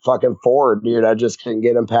that fucking 4, dude. I just couldn't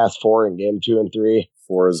get him past 4 in game 2 and 3.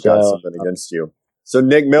 4 has got something against you. So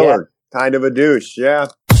Nick Miller, kind of a douche, yeah.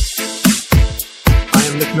 I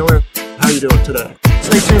am Nick Miller. How you doing today?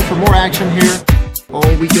 Stay tuned for more action here all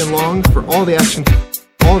weekend long. For all the action.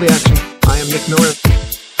 I am Nick Miller.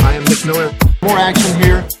 I am Nick Miller. More action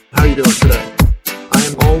here. How you doing today? I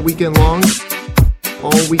am all weekend long. I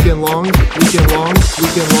am Nick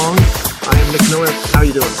Miller. How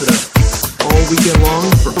you doing today? All weekend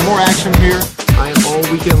long. For more action here. I am all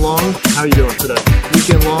weekend long. How you doing today?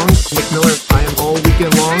 Weekend long. Nick Miller. I am all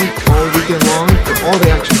weekend long. For all the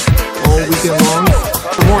action. All weekend long.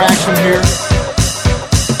 For more action here.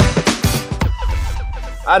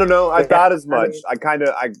 I don't know. I thought as much. I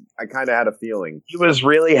I kind of had a feeling. He was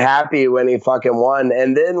really happy when he fucking won.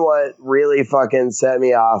 And then what really fucking set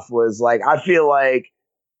me off was like, I feel like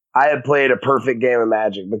I had played a perfect game of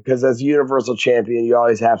Magic because as Universal Champion, you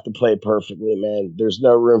always have to play perfectly, man. There's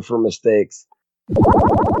no room for mistakes.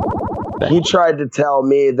 He tried to tell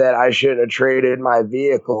me that I shouldn't have traded my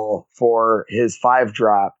vehicle for his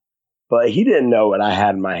 5-drop, but he didn't know what I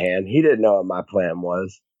had in my hand. He didn't know what my plan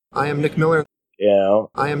was. I am Nick Miller. You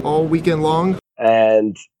know? I am all weekend long.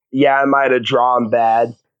 And yeah, I might have drawn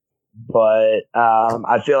bad, but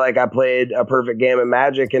I feel like I played a perfect game of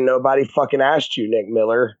Magic and nobody fucking asked you, Nick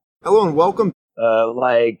Miller. Hello and welcome.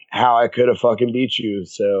 Like how I could have fucking beat you.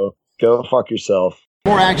 So go fuck yourself.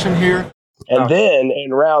 More action here. And then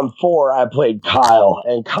in round 4, I played Kyle.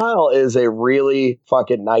 And Kyle is a really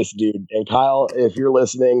fucking nice dude. And Kyle, if you're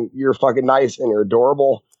listening, you're fucking nice and you're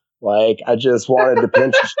adorable. Like, I just wanted to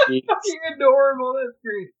pinch his cheeks. You're adorable. That's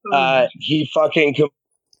great. He fucking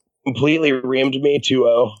completely reamed me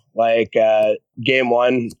 2-0. Like, game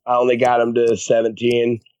 1, I only got him to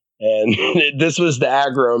 17. And this was the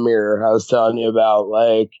aggro mirror I was telling you about.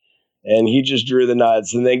 Like, and he just drew the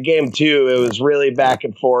nuts. And then game 2, it was really back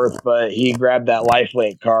and forth, but he grabbed that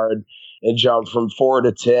lifelink card and jumped from 4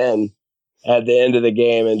 to 10 at the end of the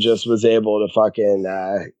game and just was able to fucking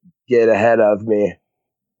get ahead of me.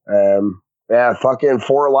 Yeah, fucking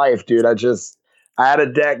 4 life, dude. I had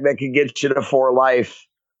a deck that could get you to 4 life.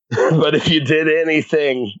 But if you did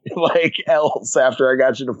anything like else after I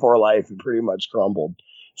got you to 4 life, it pretty much crumbled.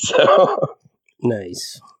 So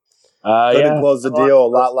nice. Couldn't close the deal a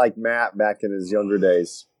lot like Matt back in his younger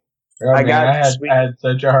days. Oh, I had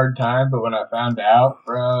such a hard time, but when I found out,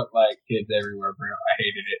 bro, like kids everywhere, bro, I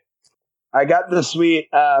hated it. I got the sweet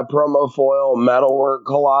promo foil Metalwork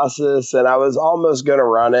Colossus, and I was almost going to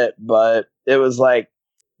run it, but it was like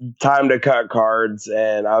time to cut cards,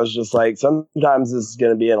 and I was just like, sometimes this is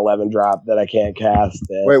going to be an 11 drop that I can't cast.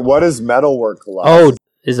 Wait, what is Metalwork Colossus? Oh,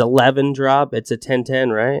 is 11 drop? It's a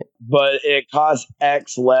 10/10, right? But it costs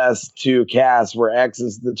X less to cast, where X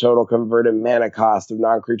is the total converted mana cost of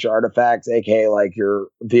non-creature artifacts, aka like your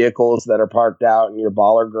vehicles that are parked out in your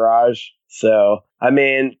baller garage. So, I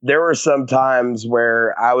mean, there were some times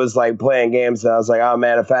where I was like playing games and I was like, oh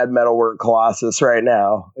man, if I had Metalwork Colossus right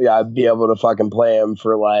now, yeah, I'd be able to fucking play him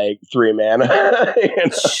for like 3 mana. You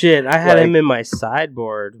know? Shit, I had him in my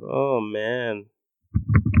sideboard. Oh man.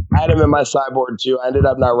 I had him in my sideboard too. I ended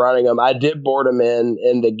up not running him. I did board him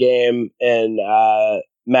in the game in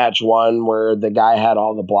match 1 where the guy had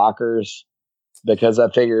all the blockers because I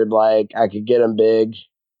figured like I could get him big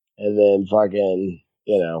and then fucking,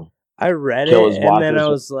 you know. I read it and then I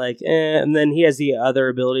was like, and then he has the other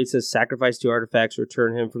ability to sacrifice 2 artifacts,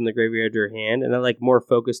 return him from the graveyard to your hand, and I like more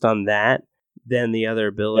focused on that than the other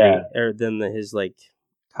ability or than his like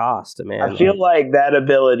cost, man. I feel like that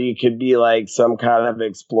ability could be like some kind of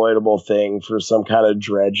exploitable thing for some kind of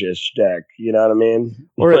dredge-ish deck. You know what I mean?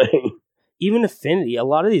 Or even affinity. A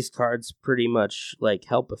lot of these cards pretty much like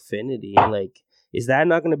help affinity. Like, is that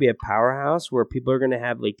not going to be a powerhouse where people are going to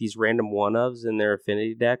have like these random one-ofs in their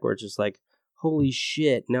affinity deck where it's just like, holy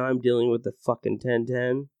shit, now I'm dealing with the fucking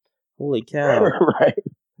 10/10? Holy cow. Right.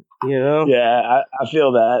 You know? Yeah, I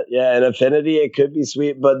feel that. Yeah, in Affinity, it could be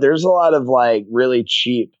sweet, but there's a lot of like really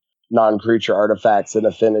cheap non-creature artifacts in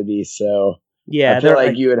Affinity, so yeah, I feel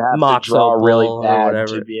like you would have to draw really bad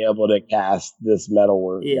to be able to cast this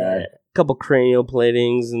Metalwork guy. A couple cranial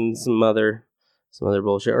platings and some other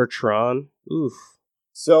bullshit. Or Tron. Oof.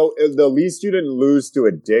 So the least you didn't lose to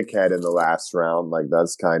a dickhead in the last round, like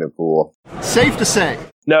that's kind of cool. Safe to say.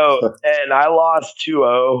 No, and I lost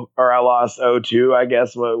 2-0, or I lost 0-2, I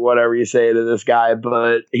guess, whatever you say to this guy,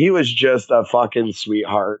 but he was just a fucking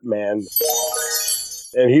sweetheart, man.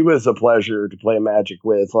 And he was a pleasure to play Magic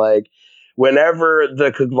with. Like, whenever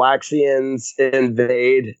the Koglaxians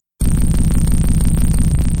invade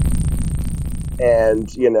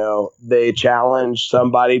and, you know, they challenge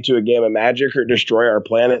somebody to a game of Magic or destroy our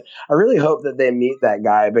planet, I really hope that they meet that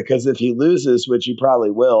guy, because if he loses, which he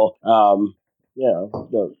probably will, you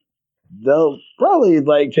know, they'll probably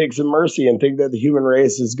like take some mercy and think that the human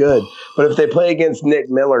race is good. But if they play against Nick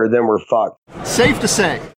Miller, then we're fucked. Safe to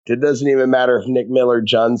say. It doesn't even matter if Nick Miller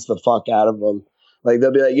juns the fuck out of them. Like,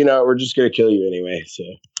 they'll be like, you know, we're just going to kill you anyway. So,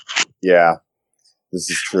 yeah, this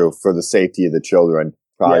is true for the safety of the children.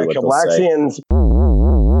 Probably what Koglaxians,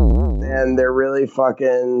 and they're really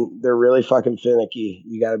fucking finicky.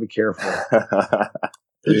 You got to be careful.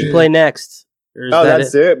 Who'd you play next? Oh,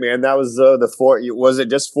 that's it, man. That was the 4. Was it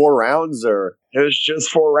just 4 rounds, or it was just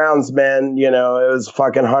 4 rounds, man? You know, it was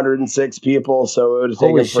fucking 106 people, so it would have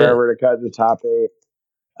taken forever to cut the top 8.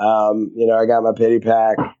 You know, I got my pity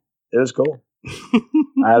pack. It was cool.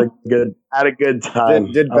 I had a good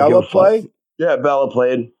time. Did Bella play? Yeah, Bella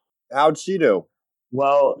played. How'd she do?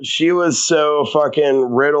 Well, she was so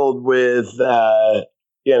fucking riddled with,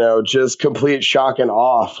 just complete shock and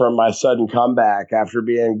awe from my sudden comeback after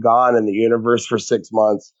being gone in the universe for 6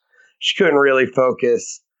 months. She couldn't really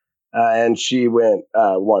focus, and she went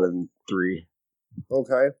 1-3.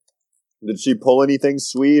 Okay. Did she pull anything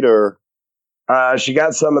sweet or? She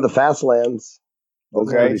got some of the fast lands.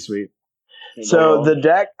 Okay. Pretty sweet. So the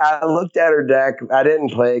deck, I looked at her deck. I didn't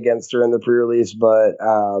play against her in the pre-release, but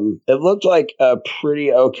it looked like a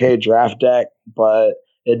pretty okay draft deck, but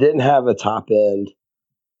it didn't have a top end.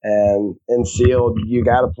 And in sealed, you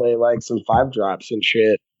got to play like some 5 drops and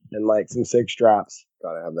shit, and like some 6 drops.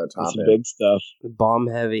 Gotta have that top some end. Big stuff. Bomb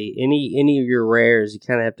heavy. Any of your rares, you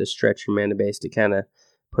kind of have to stretch your mana base to kind of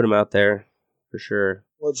put them out there for sure.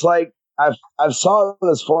 Well, it's like I've saw in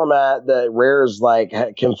this format that rares like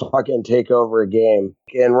can fucking take over a game.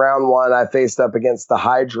 In round 1, I faced up against the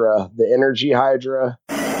Hydra, the Energy Hydra.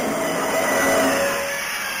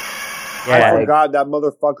 I forgot that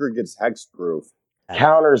motherfucker gets hexproof.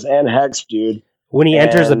 Counters and hex, dude. When he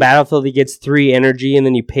enters the battlefield, he gets 3 energy, and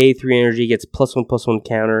then you pay 3 energy, he gets +1/+1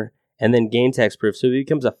 counter, and then gains hexproof. So he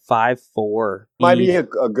becomes a 5/4. Might be a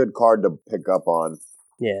good card to pick up on.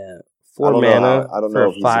 Yeah. 4 mana. I don't know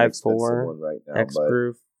if he's 5/4 one right now.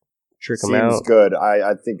 hexproof. Trick him Seems out. good.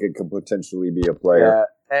 I think it could potentially be a player.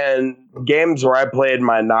 Yeah. And games where I played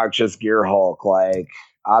my Noxious Gear Hulk, like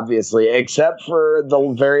obviously, except for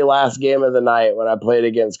the very last game of the night when I played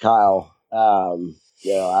against Kyle,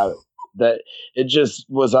 that it just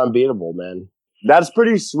was unbeatable, man. That's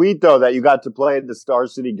pretty sweet though that you got to play at the Star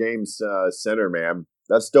City Games Center, man.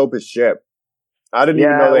 That's dope as shit. I didn't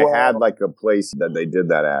even know they had like a place that they did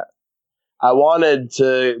that at. I wanted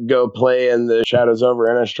to go play in the Shadows Over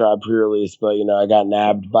Innistrad pre-release, but I got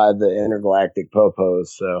nabbed by the Intergalactic Popos,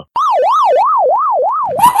 so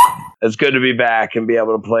it's good to be back and be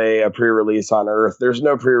able to play a pre-release on Earth. There's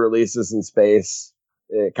no pre-releases in space.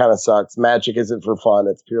 It kind of sucks. Magic isn't for fun.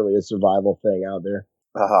 It's purely a survival thing out there.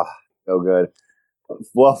 So good.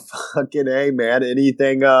 Well, fucking A, man.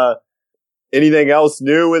 Anything else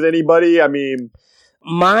new with anybody? I mean,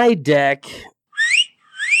 my deck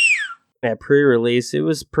at pre-release, it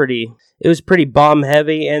was pretty bomb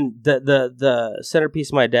heavy, and the centerpiece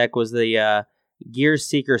of my deck was the Gear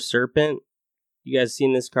Seeker Serpent. You guys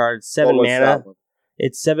seen this card? 7 mana.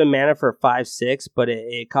 It's 7 mana for 5/6, but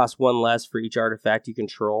it costs 1 less for each artifact you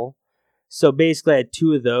control. So basically, I had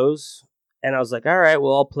 2 of those, and I was like, all right,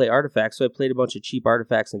 well, I'll play artifacts. So I played a bunch of cheap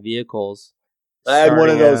artifacts and vehicles. I had one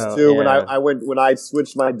of those too. Yeah. When I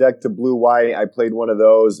switched my deck to blue-white, I played one of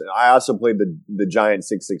those. I also played the giant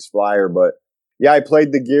 6/6 flyer, but yeah, I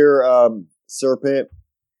played the Gear Serpent,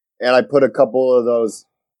 and I put a couple of those.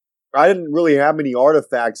 I didn't really have many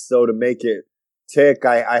artifacts though to make it tick.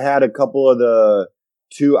 I had a couple of the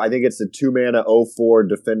 2. I think it's a 2 mana 0/4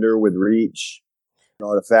 defender with reach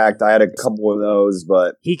artifact. I had a couple of those,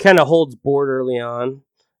 but he kind of holds board early on.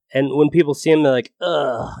 And when people see him, they're like,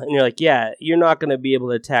 ugh. And you're like, yeah, you're not going to be able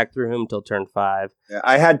to attack through him until turn 5. Yeah,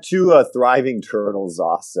 I had 2 Thriving Turtles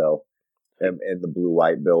also in the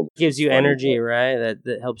blue-white build. Gives you energy, right?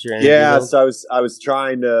 That helps your energy. Yeah, build. so I was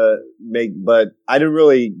trying to make, but I couldn't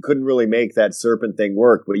really make that serpent thing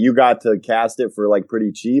work. But you got to cast it for like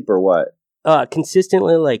pretty cheap or what?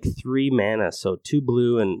 Consistently like 3 mana, so 2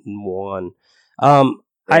 blue and 1.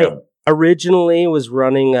 I originally was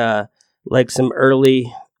running like some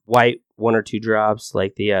early white 1 or 2 drops,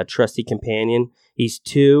 like the Trusty Companion. He's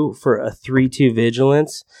 2 for a 3/2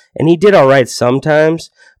 Vigilance, and he did all right sometimes,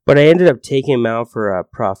 but I ended up taking him out for a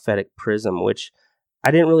Prophetic Prism, which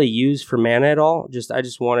I didn't really use for mana at all. I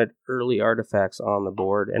just wanted early artifacts on the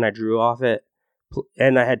board, and I drew off it,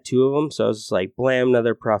 and I had 2 of them, so I was just like, blam,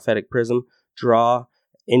 another Prophetic Prism, draw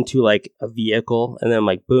into like a vehicle, and then I'm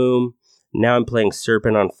like, boom, now I'm playing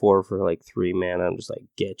Serpent on 4 for like 3 mana. I'm just like,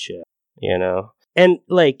 getcha, And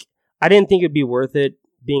like, I didn't think it'd be worth it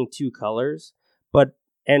being 2 colors,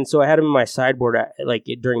 and so I had him in my sideboard like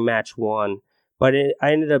during match 1, but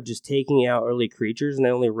I ended up just taking out early creatures, and I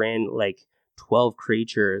only ran like 12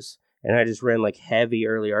 creatures, and I just ran like heavy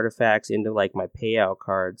early artifacts into like my payout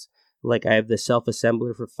cards. Like I have the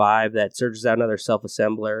Self-Assembler for 5 that searches out another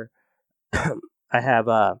Self-Assembler. I have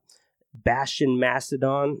Bastion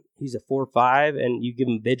Mastodon. He's a 4/5, and you give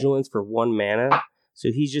him Vigilance for 1 mana. So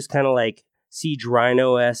he's just kind of like Siege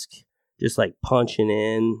Rhino-esque, just like punching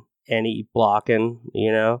in any blocking,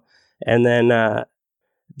 And then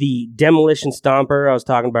the Demolition Stomper I was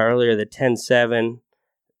talking about earlier, the 10/7,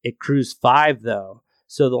 it crews 5 though.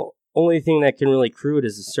 So only thing that can really crew it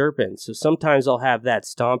is a serpent. So sometimes I'll have that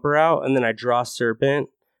stomper out, and then I draw serpent,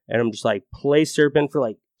 and I'm just like, play serpent for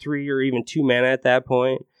like 3 or even 2 mana at that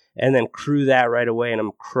point, and then crew that right away, and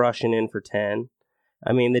I'm crushing in for 10.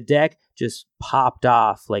 I mean, the deck just popped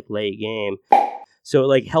off like late game. So it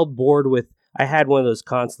like held board with, I had one of those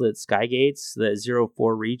Consulate Skygates, the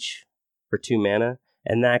 0/4 reach for 2 mana,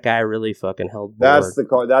 and that guy really fucking held board. That's the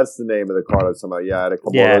card. That's the name of the card I was talking about. Yeah, I had a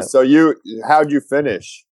couple of those. So how'd you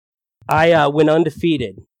finish? I went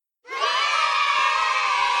undefeated.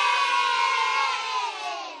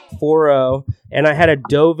 4-0, and I had a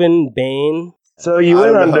Dovin Bane. So you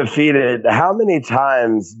went undefeated. How many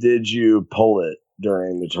times did you pull it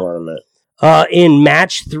during the tournament? In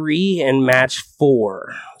match 3 and match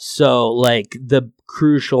 4. So, like, the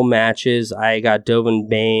crucial matches, I got Dovin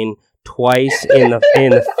Bane twice in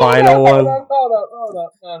the final one. Hold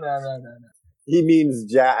up. No. He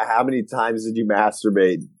means, how many times did you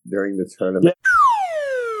masturbate during the tournament?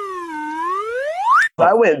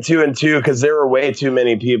 I went 2-2 because there were way too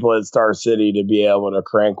many people at Star City to be able to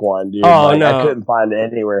crank one, dude. Oh, no. I couldn't find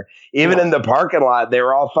it anywhere. Even in the parking lot, they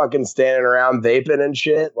were all fucking standing around vaping and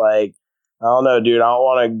shit. Like, I don't know, dude. I don't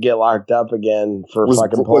want to get locked up again for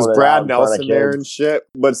fucking pulling Was Brad Nelson there and shit?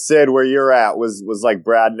 But Sid, where you're at, was like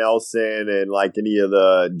Brad Nelson and like any of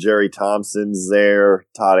the Jerry Thompsons there,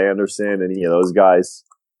 Todd Anderson, any of those guys?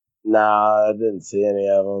 Nah, I didn't see any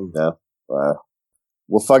of them. No. Wow.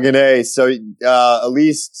 Well, fucking A. So at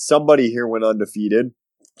least somebody here went undefeated.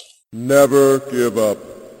 Never give up.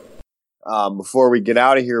 Before we get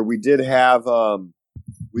out of here, we did have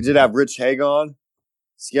Rich Hagon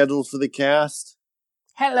scheduled for the cast.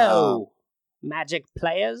 Hello, Magic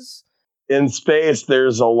players. In space,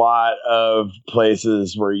 there's a lot of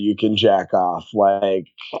places where you can jack off. Like,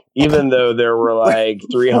 even though there were like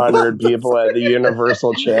 300 people at the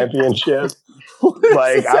Universal Championship,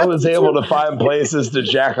 like, I was able to find places to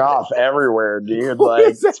jack off everywhere, dude.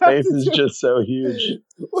 Like, space is just so huge.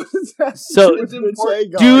 What is that? So,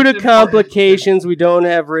 due to complications, we don't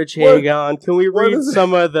have Rich Hagon. Can we read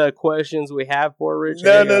some of the questions we have for Rich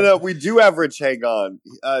Hagon? No. We do have Rich Hagon.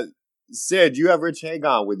 Sid, you have Rich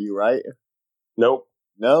Hagon with you, right? Nope.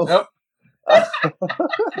 No? Nope.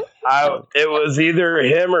 It was either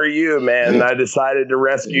him or you, man. I decided to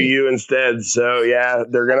rescue you instead. So, yeah,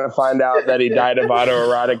 they're going to find out that he died of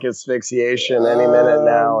autoerotic asphyxiation any minute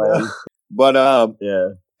now. But, yeah.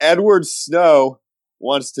 Edward Snow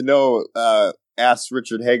wants to know, asks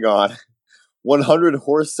Richard Hagon, 100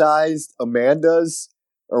 horse-sized Amandas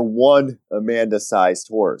or one Amanda-sized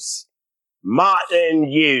horse? Martin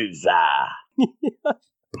User.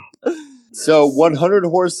 So 100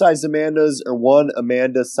 horse-sized Amandas or one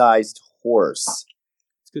Amanda-sized horse?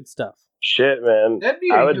 It's good stuff. Shit, man.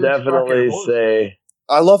 I would definitely say...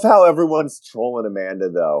 I love how everyone's trolling Amanda,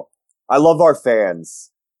 though. I love our fans.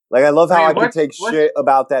 Like, I love how I can take shit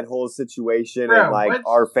about that whole situation, and, like,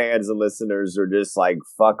 our fans and listeners are just like,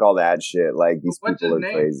 fuck all that shit. Like, these people are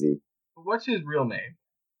crazy. What's his real name?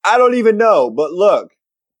 I don't even know, but look,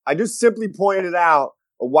 I just simply pointed out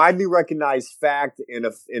a widely recognized fact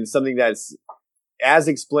in something that's as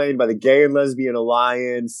explained by the Gay and Lesbian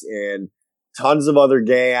Alliance and tons of other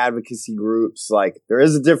gay advocacy groups. Like, there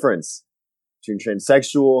is a difference between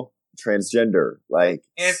transsexual, transgender, like,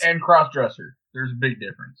 and cross-dresser. There's a big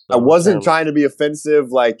difference. I wasn't trying to be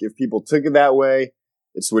offensive. Like, if people took it that way,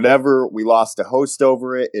 it's whatever. We lost a host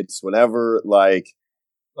over it. It's whatever. Like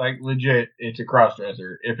legit, it's a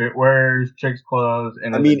cross-dresser. If it wears chicks' clothes,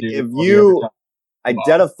 and I mean, if you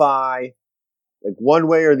identify like one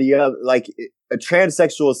way or the other, like a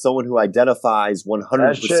transsexual is someone who identifies 100%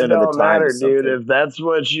 of the time. Matter, dude. If that's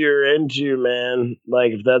what you're into, man,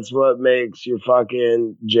 like if that's what makes your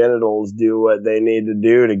fucking genitals do what they need to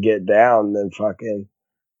do to get down, then fucking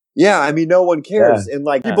yeah. I mean, no one cares, and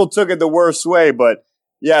like people took it the worst way, but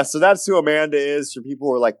yeah. So that's who Amanda is. For people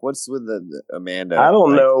who are like, "What's with the Amanda?" I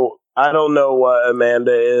don't know. I don't know what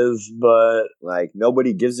Amanda is, but like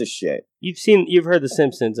nobody gives a shit. You've heard The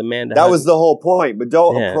Simpsons, Amanda. That was the whole point, but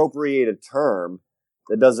don't appropriate a term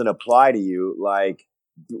that doesn't apply to you. Like,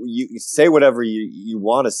 you say whatever you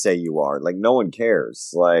want to say you are. Like, no one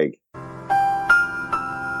cares. Like,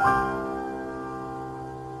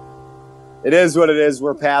 it is what it is.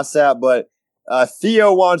 We're past that, but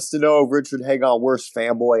Theo wants to know if Richard Hagon worst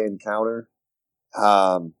fanboy encounter.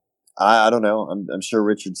 I don't know. I'm sure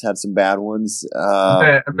Richard's had some bad ones.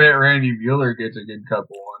 I bet Randy Bueller gets a good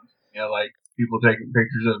couple ones. You know, like people taking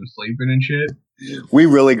pictures of him sleeping and shit. We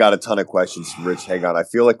really got a ton of questions from Rich Hagon. I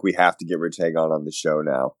feel like we have to get Rich Hagon on the show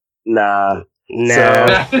now. Nah.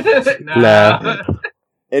 Nah.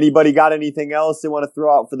 Anybody got anything else they want to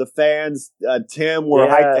throw out for the fans? Tim, we're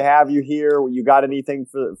hyped to have you here. You got anything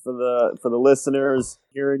for the listeners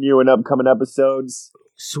hearing you in upcoming episodes?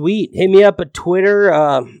 Sweet. Hit me up at Twitter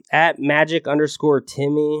at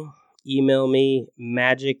magic_Timmy. Email me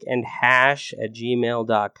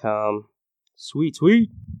magicandhash@gmail.com. Sweet.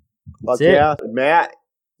 Fuck yeah. Matt,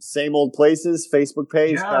 same old places, Facebook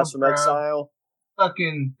page, Cast from bro. Exile.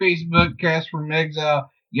 Fucking Facebook, Cast from Exile.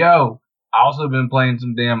 Yo, I also been playing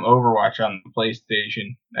some damn Overwatch on the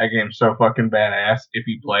PlayStation. That game's so fucking badass if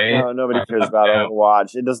you play it. Nobody cares about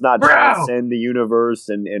Overwatch. It does not transcend the universe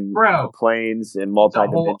and planes and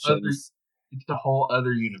multi-dimensions. It's the whole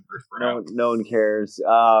other universe, bro. No one cares.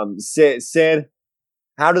 Sid,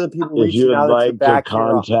 how do the people reach you now that you're back to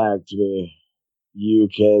contact me, you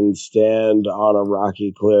can stand on a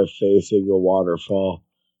rocky cliff facing a waterfall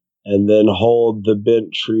and then hold the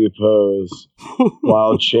bent tree pose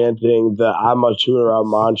while chanting the Amatura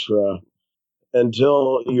mantra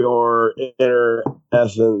until your inner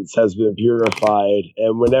essence has been purified.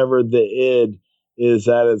 And whenever the id is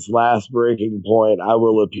at its last breaking point, I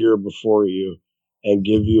will appear before you and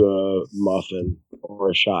give you a muffin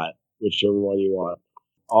or a shot, whichever one you want.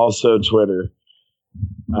 Also, Twitter.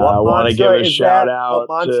 I want to give a shout out.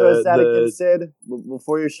 What mantra is that again, Sid?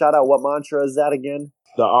 Before you shout out, what mantra is that again?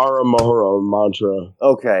 The Aramahoro mantra.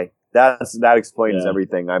 Okay, that explains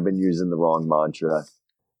everything. I've been using the wrong mantra.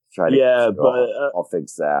 I'll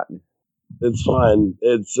fix that. It's fine.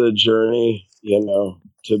 It's a journey,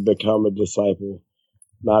 to become a disciple,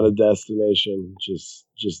 not a destination. Just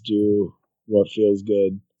do what feels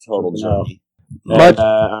good. Total journey. And,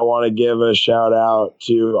 I want to give a shout out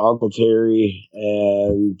to Uncle Terry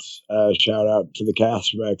and a shout out to the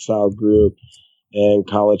Cast from Exile group and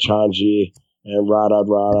Kalachanji and Radha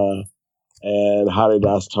Rana and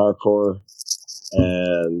Haridas Tarkor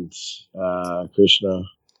and Krishna.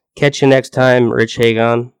 Catch you next time, Rich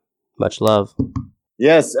Hagon. Much love.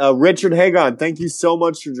 Yes, Richard Hagon, thank you so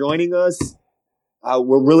much for joining us.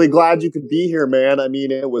 We're really glad you could be here, man. I mean,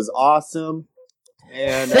 it was awesome.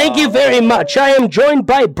 And, thank you very much. I am joined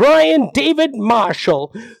by Brian David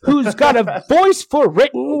Marshall, who's got a voice for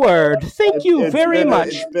written word. Thank you very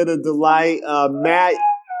much. It's been a delight. Matt,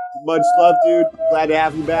 much love, dude. Glad to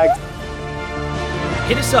have you back.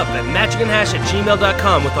 Hit us up at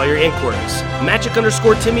magicandhash@gmail.com with all your inquiries.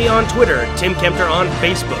 Magic_Timmy on Twitter, Tim Kempter on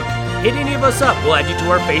Facebook. Hit any of us up. We'll add you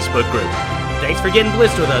to our Facebook group. Thanks for getting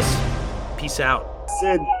blitzed with us. Peace out.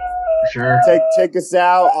 Sid, sure. Take us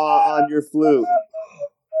out on your flute.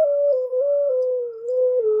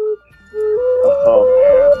 Oh,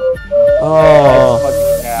 man. Oh.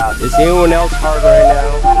 Is anyone else hard right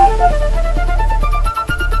now?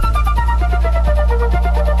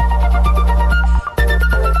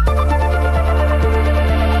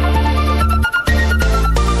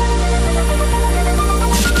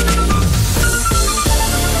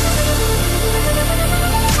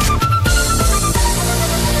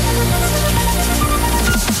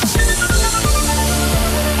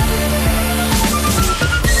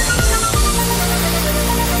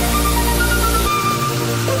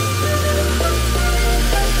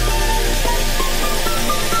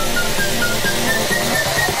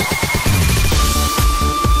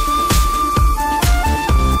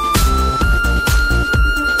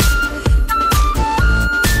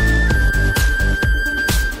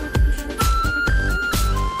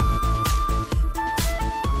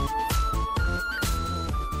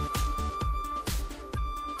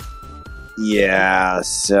 Yeah,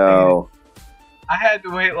 so I had to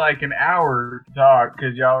wait like an hour to talk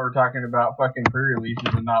because y'all were talking about fucking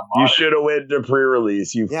pre-releases and not modding. You should have went to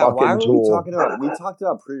pre-release, you fucking why were tool. we talked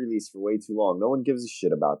about pre-release for way too long. No one gives a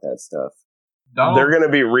shit about that stuff. They're going to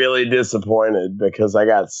be really disappointed because I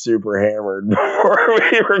got super hammered before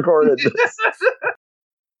we recorded this.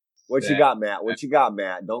 What you got, Matt? What you got,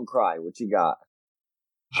 Matt? Don't cry. What you got?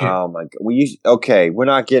 Oh my god! We're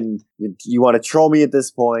not getting. You want to troll me at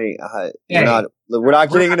this point? We're not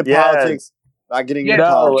getting into politics. Not getting into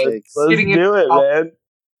politics. Let's do it, man.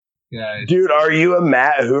 Guys. Dude, are you a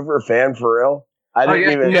Matt Hoover fan for real? I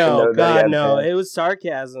didn't even know that. No, it was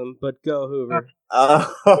sarcasm. But go Hoover.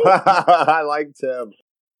 I liked him.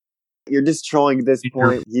 You're just trolling at this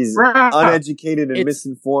point. He's uneducated and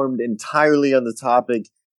misinformed entirely on the topic.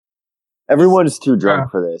 Everyone's too drunk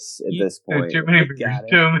for this at this point. Too many beers.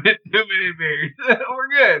 Too many beers. We're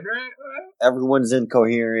good, right? Everyone's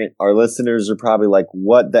incoherent. Our listeners are probably like,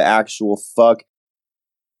 "What the actual fuck?"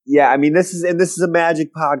 Yeah, I mean, this is a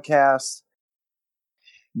Magic podcast.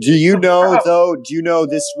 Do you know though? Do you know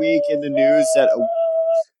this week in the news that?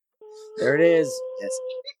 There it is. Yes.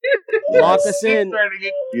 Lock us in.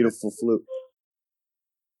 Beautiful flute.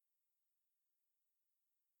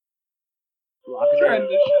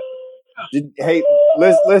 Hey,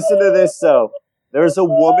 listen to this though. There's a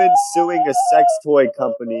woman suing a sex toy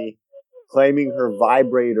company, claiming her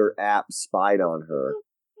vibrator app spied on her.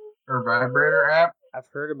 Her vibrator app? I've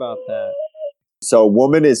heard about that. So a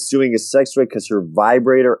woman is suing a sex toy because her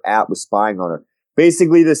vibrator app was spying on her.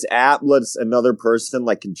 Basically, this app lets another person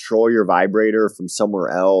like control your vibrator from somewhere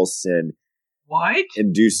else and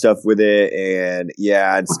do stuff with it. And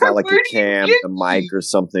yeah, it's got like a cam, a mic, or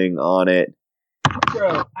something on it.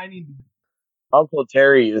 Bro, I need. Uncle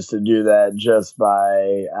Terry used to do that just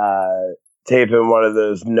by taping one of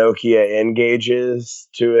those Nokia N-Gauges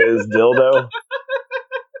to his dildo.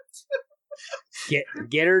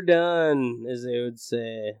 Get her done, as they would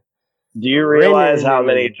say. Do you realize how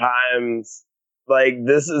many times, like,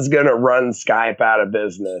 this is going to run Skype out of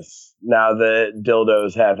business now that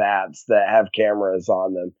dildos have apps that have cameras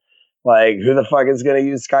on them? Like, who the fuck is going to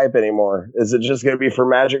use Skype anymore? Is it just going to be for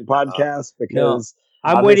Magic Podcasts? Because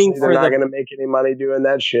I'm waiting for they're not going to make any money doing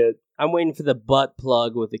that shit. I'm waiting for the butt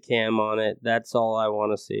plug with the cam on it. That's all I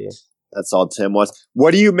want to see. That's all Tim wants.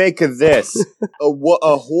 What do you make of this?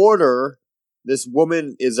 A hoarder. This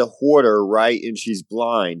woman is a hoarder, right? And she's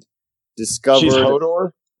blind. Discovered. She's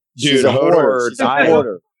Hodor? She's a hoarder. She's a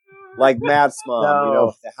hoarder. Like Matt's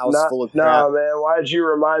mom, the house full of crap. No, man. Why did you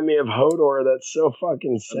remind me of Hodor? That's so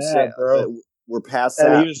fucking sad, bro. We're past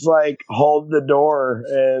that. And he was like, hold the door.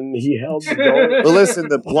 And he held the door. But listen,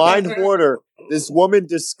 the blind hoarder, this woman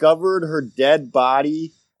discovered her dead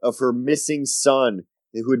body of her missing son,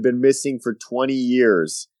 who had been missing for 20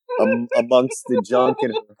 years amongst the junk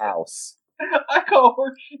in her house. I call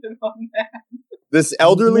horseshit on that. This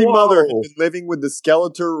elderly mother had been living with the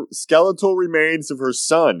skeletal remains of her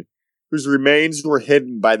son, whose remains were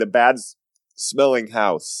hidden by the bad-smelling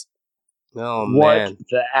house. Oh, man. What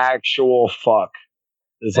the actual fuck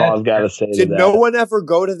is all I've got to say to that. Did no one ever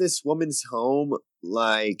go to this woman's home?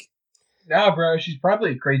 Like... No, bro. She's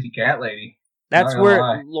probably a crazy cat lady. That's where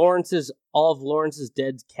all of Lawrence's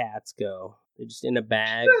dead cats go. They're just in a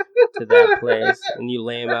bag to that place, and you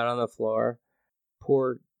lay them out on the floor.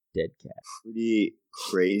 Poor dead cat. Pretty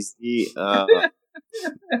crazy.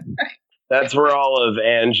 That's where all of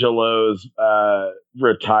Angelo's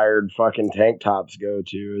retired fucking tank tops go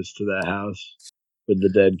to, is to that house with the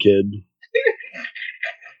dead kid.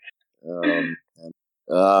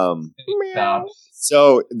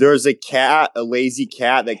 So there's a cat, a lazy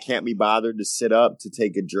cat that can't be bothered to sit up to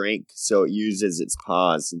take a drink, so it uses its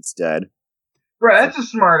paws instead. Bro, that's a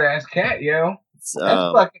smart ass cat, yo.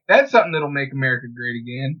 That's something that'll make America great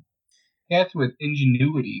again. Cats with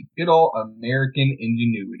ingenuity. Good old American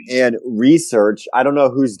ingenuity. And research. I don't know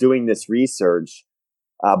who's doing this research,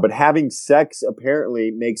 but having sex apparently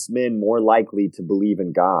makes men more likely to believe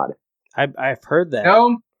in God. I've heard that.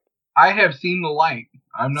 No, I have seen the light.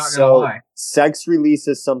 I'm not going to lie. Sex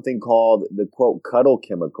releases something called the, quote, cuddle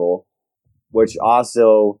chemical, which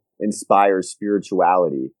also inspires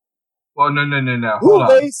spirituality. Well, no. Who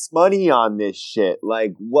wastes money on this shit?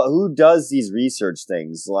 Like, who does these research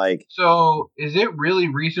things? Like, so is it really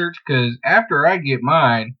research? Because after I get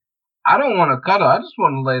mine, I don't want to cuddle. I just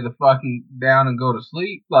want to lay the fucking down and go to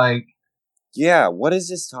sleep. Like, yeah, what is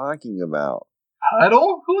this talking about?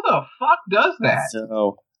 Cuddle? Who the fuck does that?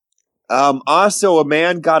 So, also, a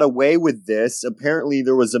man got away with this. Apparently,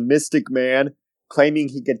 there was a mystic man claiming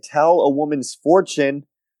he could tell a woman's fortune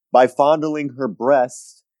by fondling her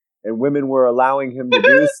breast. And women were allowing him to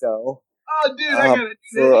do so. Oh, dude, I gotta do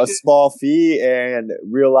for a small fee, and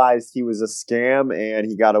realized he was a scam, and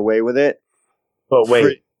he got away with it. But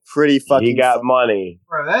wait, pretty fucking. He got money.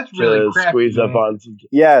 Bro, that's really crappy. Squeeze up on.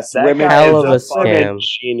 Yes, that women. Hell of a scam.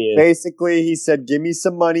 Genius. Basically, he said, "Give me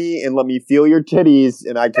some money and let me feel your titties,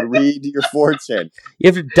 and I can read your fortune." You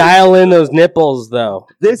have to dial in those nipples, though.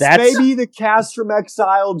 This may be the Cast from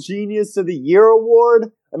Exile Genius of the Year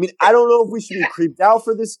award. I mean, I don't know if we should be creeped out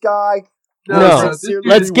for this guy. No,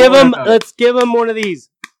 let's give him one of these.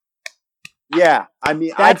 Yeah, I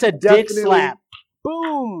mean, that's a dick slap.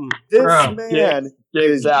 Boom. This man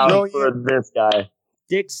is out for this guy.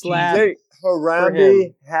 Dick slap.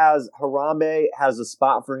 Harambe has a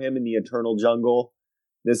spot for him in the Eternal Jungle.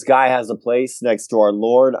 This guy has a place next to our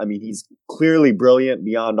Lord. I mean, he's clearly brilliant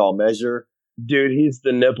beyond all measure. Dude, he's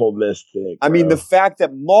the nipple mystic. I mean, the fact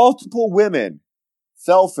that multiple women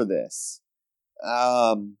fell for this,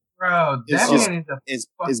 bro, that is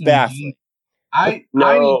baffling.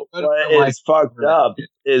 What is fucked up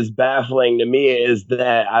is baffling to me is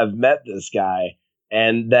that I've met this guy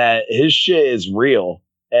and that his shit is real,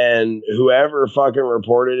 and whoever fucking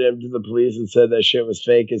reported him to the police and said that shit was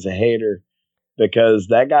fake is a hater, because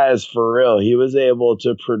that guy is for real. He was able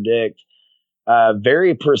to predict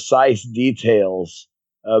very precise details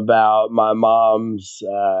about my mom's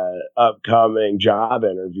upcoming job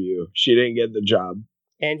interview. She didn't get the job.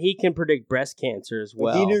 And he can predict breast cancer as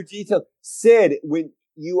well. He knew detail. Sid, when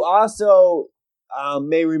you also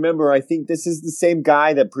may remember, I think this is the same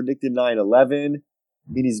guy that predicted 9/11.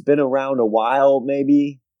 I mean, he's been around a while,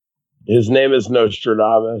 maybe. His name is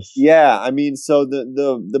Nostradamus. Yeah, I mean, so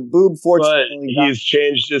the boob fortune. But he's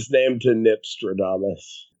changed his name to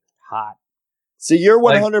Nipstradamus. Hot. So you're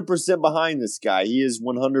 100% behind this guy. He is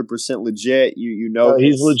 100% legit. You know,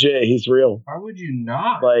 he's legit. He's real. Why would you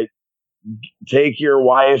not? Like, take your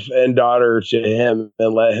wife and daughter to him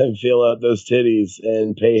and let him feel out those titties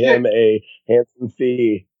and pay him a handsome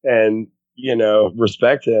fee and,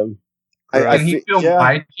 respect him. Can he film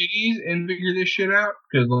my titties and figure this shit out?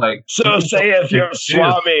 Because, like, so saith your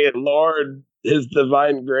Swami, Lord, His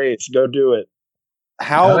Divine Grace. Go do it.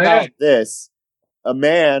 How about this? A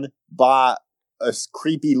man bought a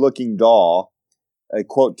creepy-looking doll, a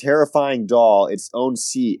quote terrifying doll, its own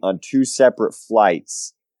seat on 2 separate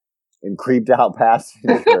flights, and creeped out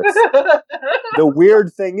passengers. The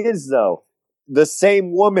weird thing is, though, the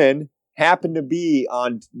same woman happened to be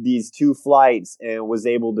on these 2 flights and was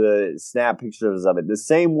able to snap pictures of it. The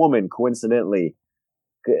same woman, coincidentally,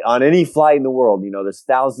 on any flight in the world, there's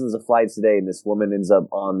thousands of flights a day, and this woman ends up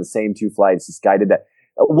on the same 2 flights. This guy did that.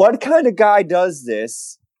 What kind of guy does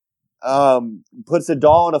this? Puts a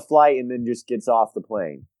doll on a flight and then just gets off the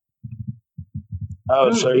plane.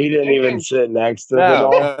 Oh, so he didn't even sit next to the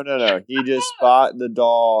doll? No. He just bought the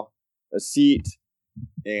doll a seat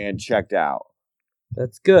and checked out.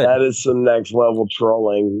 That's good. That is some next level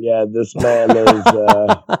trolling. Yeah, this man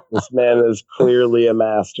is clearly a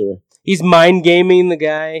master. He's mind gaming the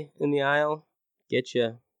guy in the aisle. Get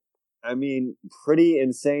you. I mean, pretty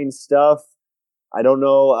insane stuff. I don't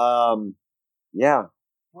know. Yeah.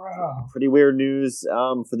 Wow. Pretty weird news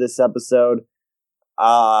for this episode.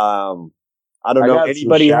 I don't know.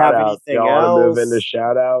 Anybody have anything else? Move into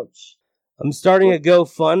shout outs. I'm starting a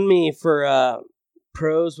GoFundMe for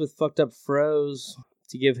pros with fucked up froze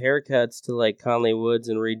to give haircuts to like Conley Woods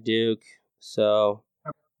and Reed Duke. So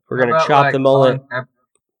we're gonna chop the mullet.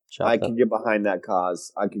 I can get behind that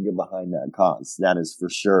cause. That is for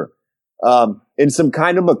sure. In some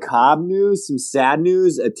kind of macabre news, some sad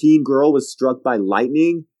news, a teen girl was struck by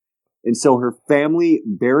lightning, and so her family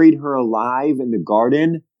buried her alive in the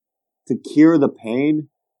garden to cure the pain.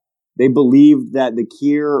 They believed that the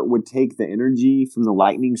cure would take the energy from the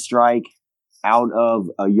lightning strike out of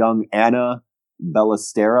a young Anna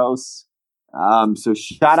Ballesteros. So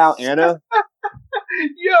shout out Anna.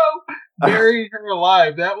 Yo, bury her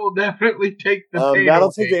alive. That will definitely take the pain that'll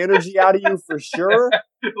away. take the energy out of you for sure.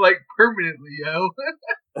 Like permanently, yo.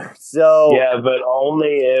 So yeah, but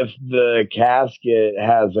only if the casket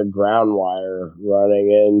has a ground wire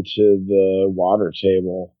running into the water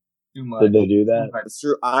table. Did they do that?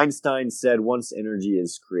 Sir Einstein said once energy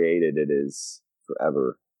is created, it is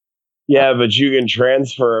forever. Yeah, but you can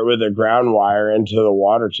transfer it with a ground wire into the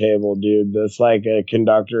water table, dude. That's like a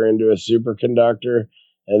conductor into a superconductor,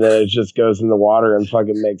 and then it just goes in the water and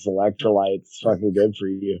fucking makes electrolytes. It's fucking good for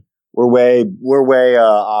you. We're way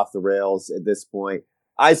off the rails at this point.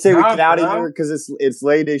 I say we get out of here because it's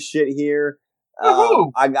late as shit here.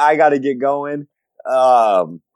 I got to get going.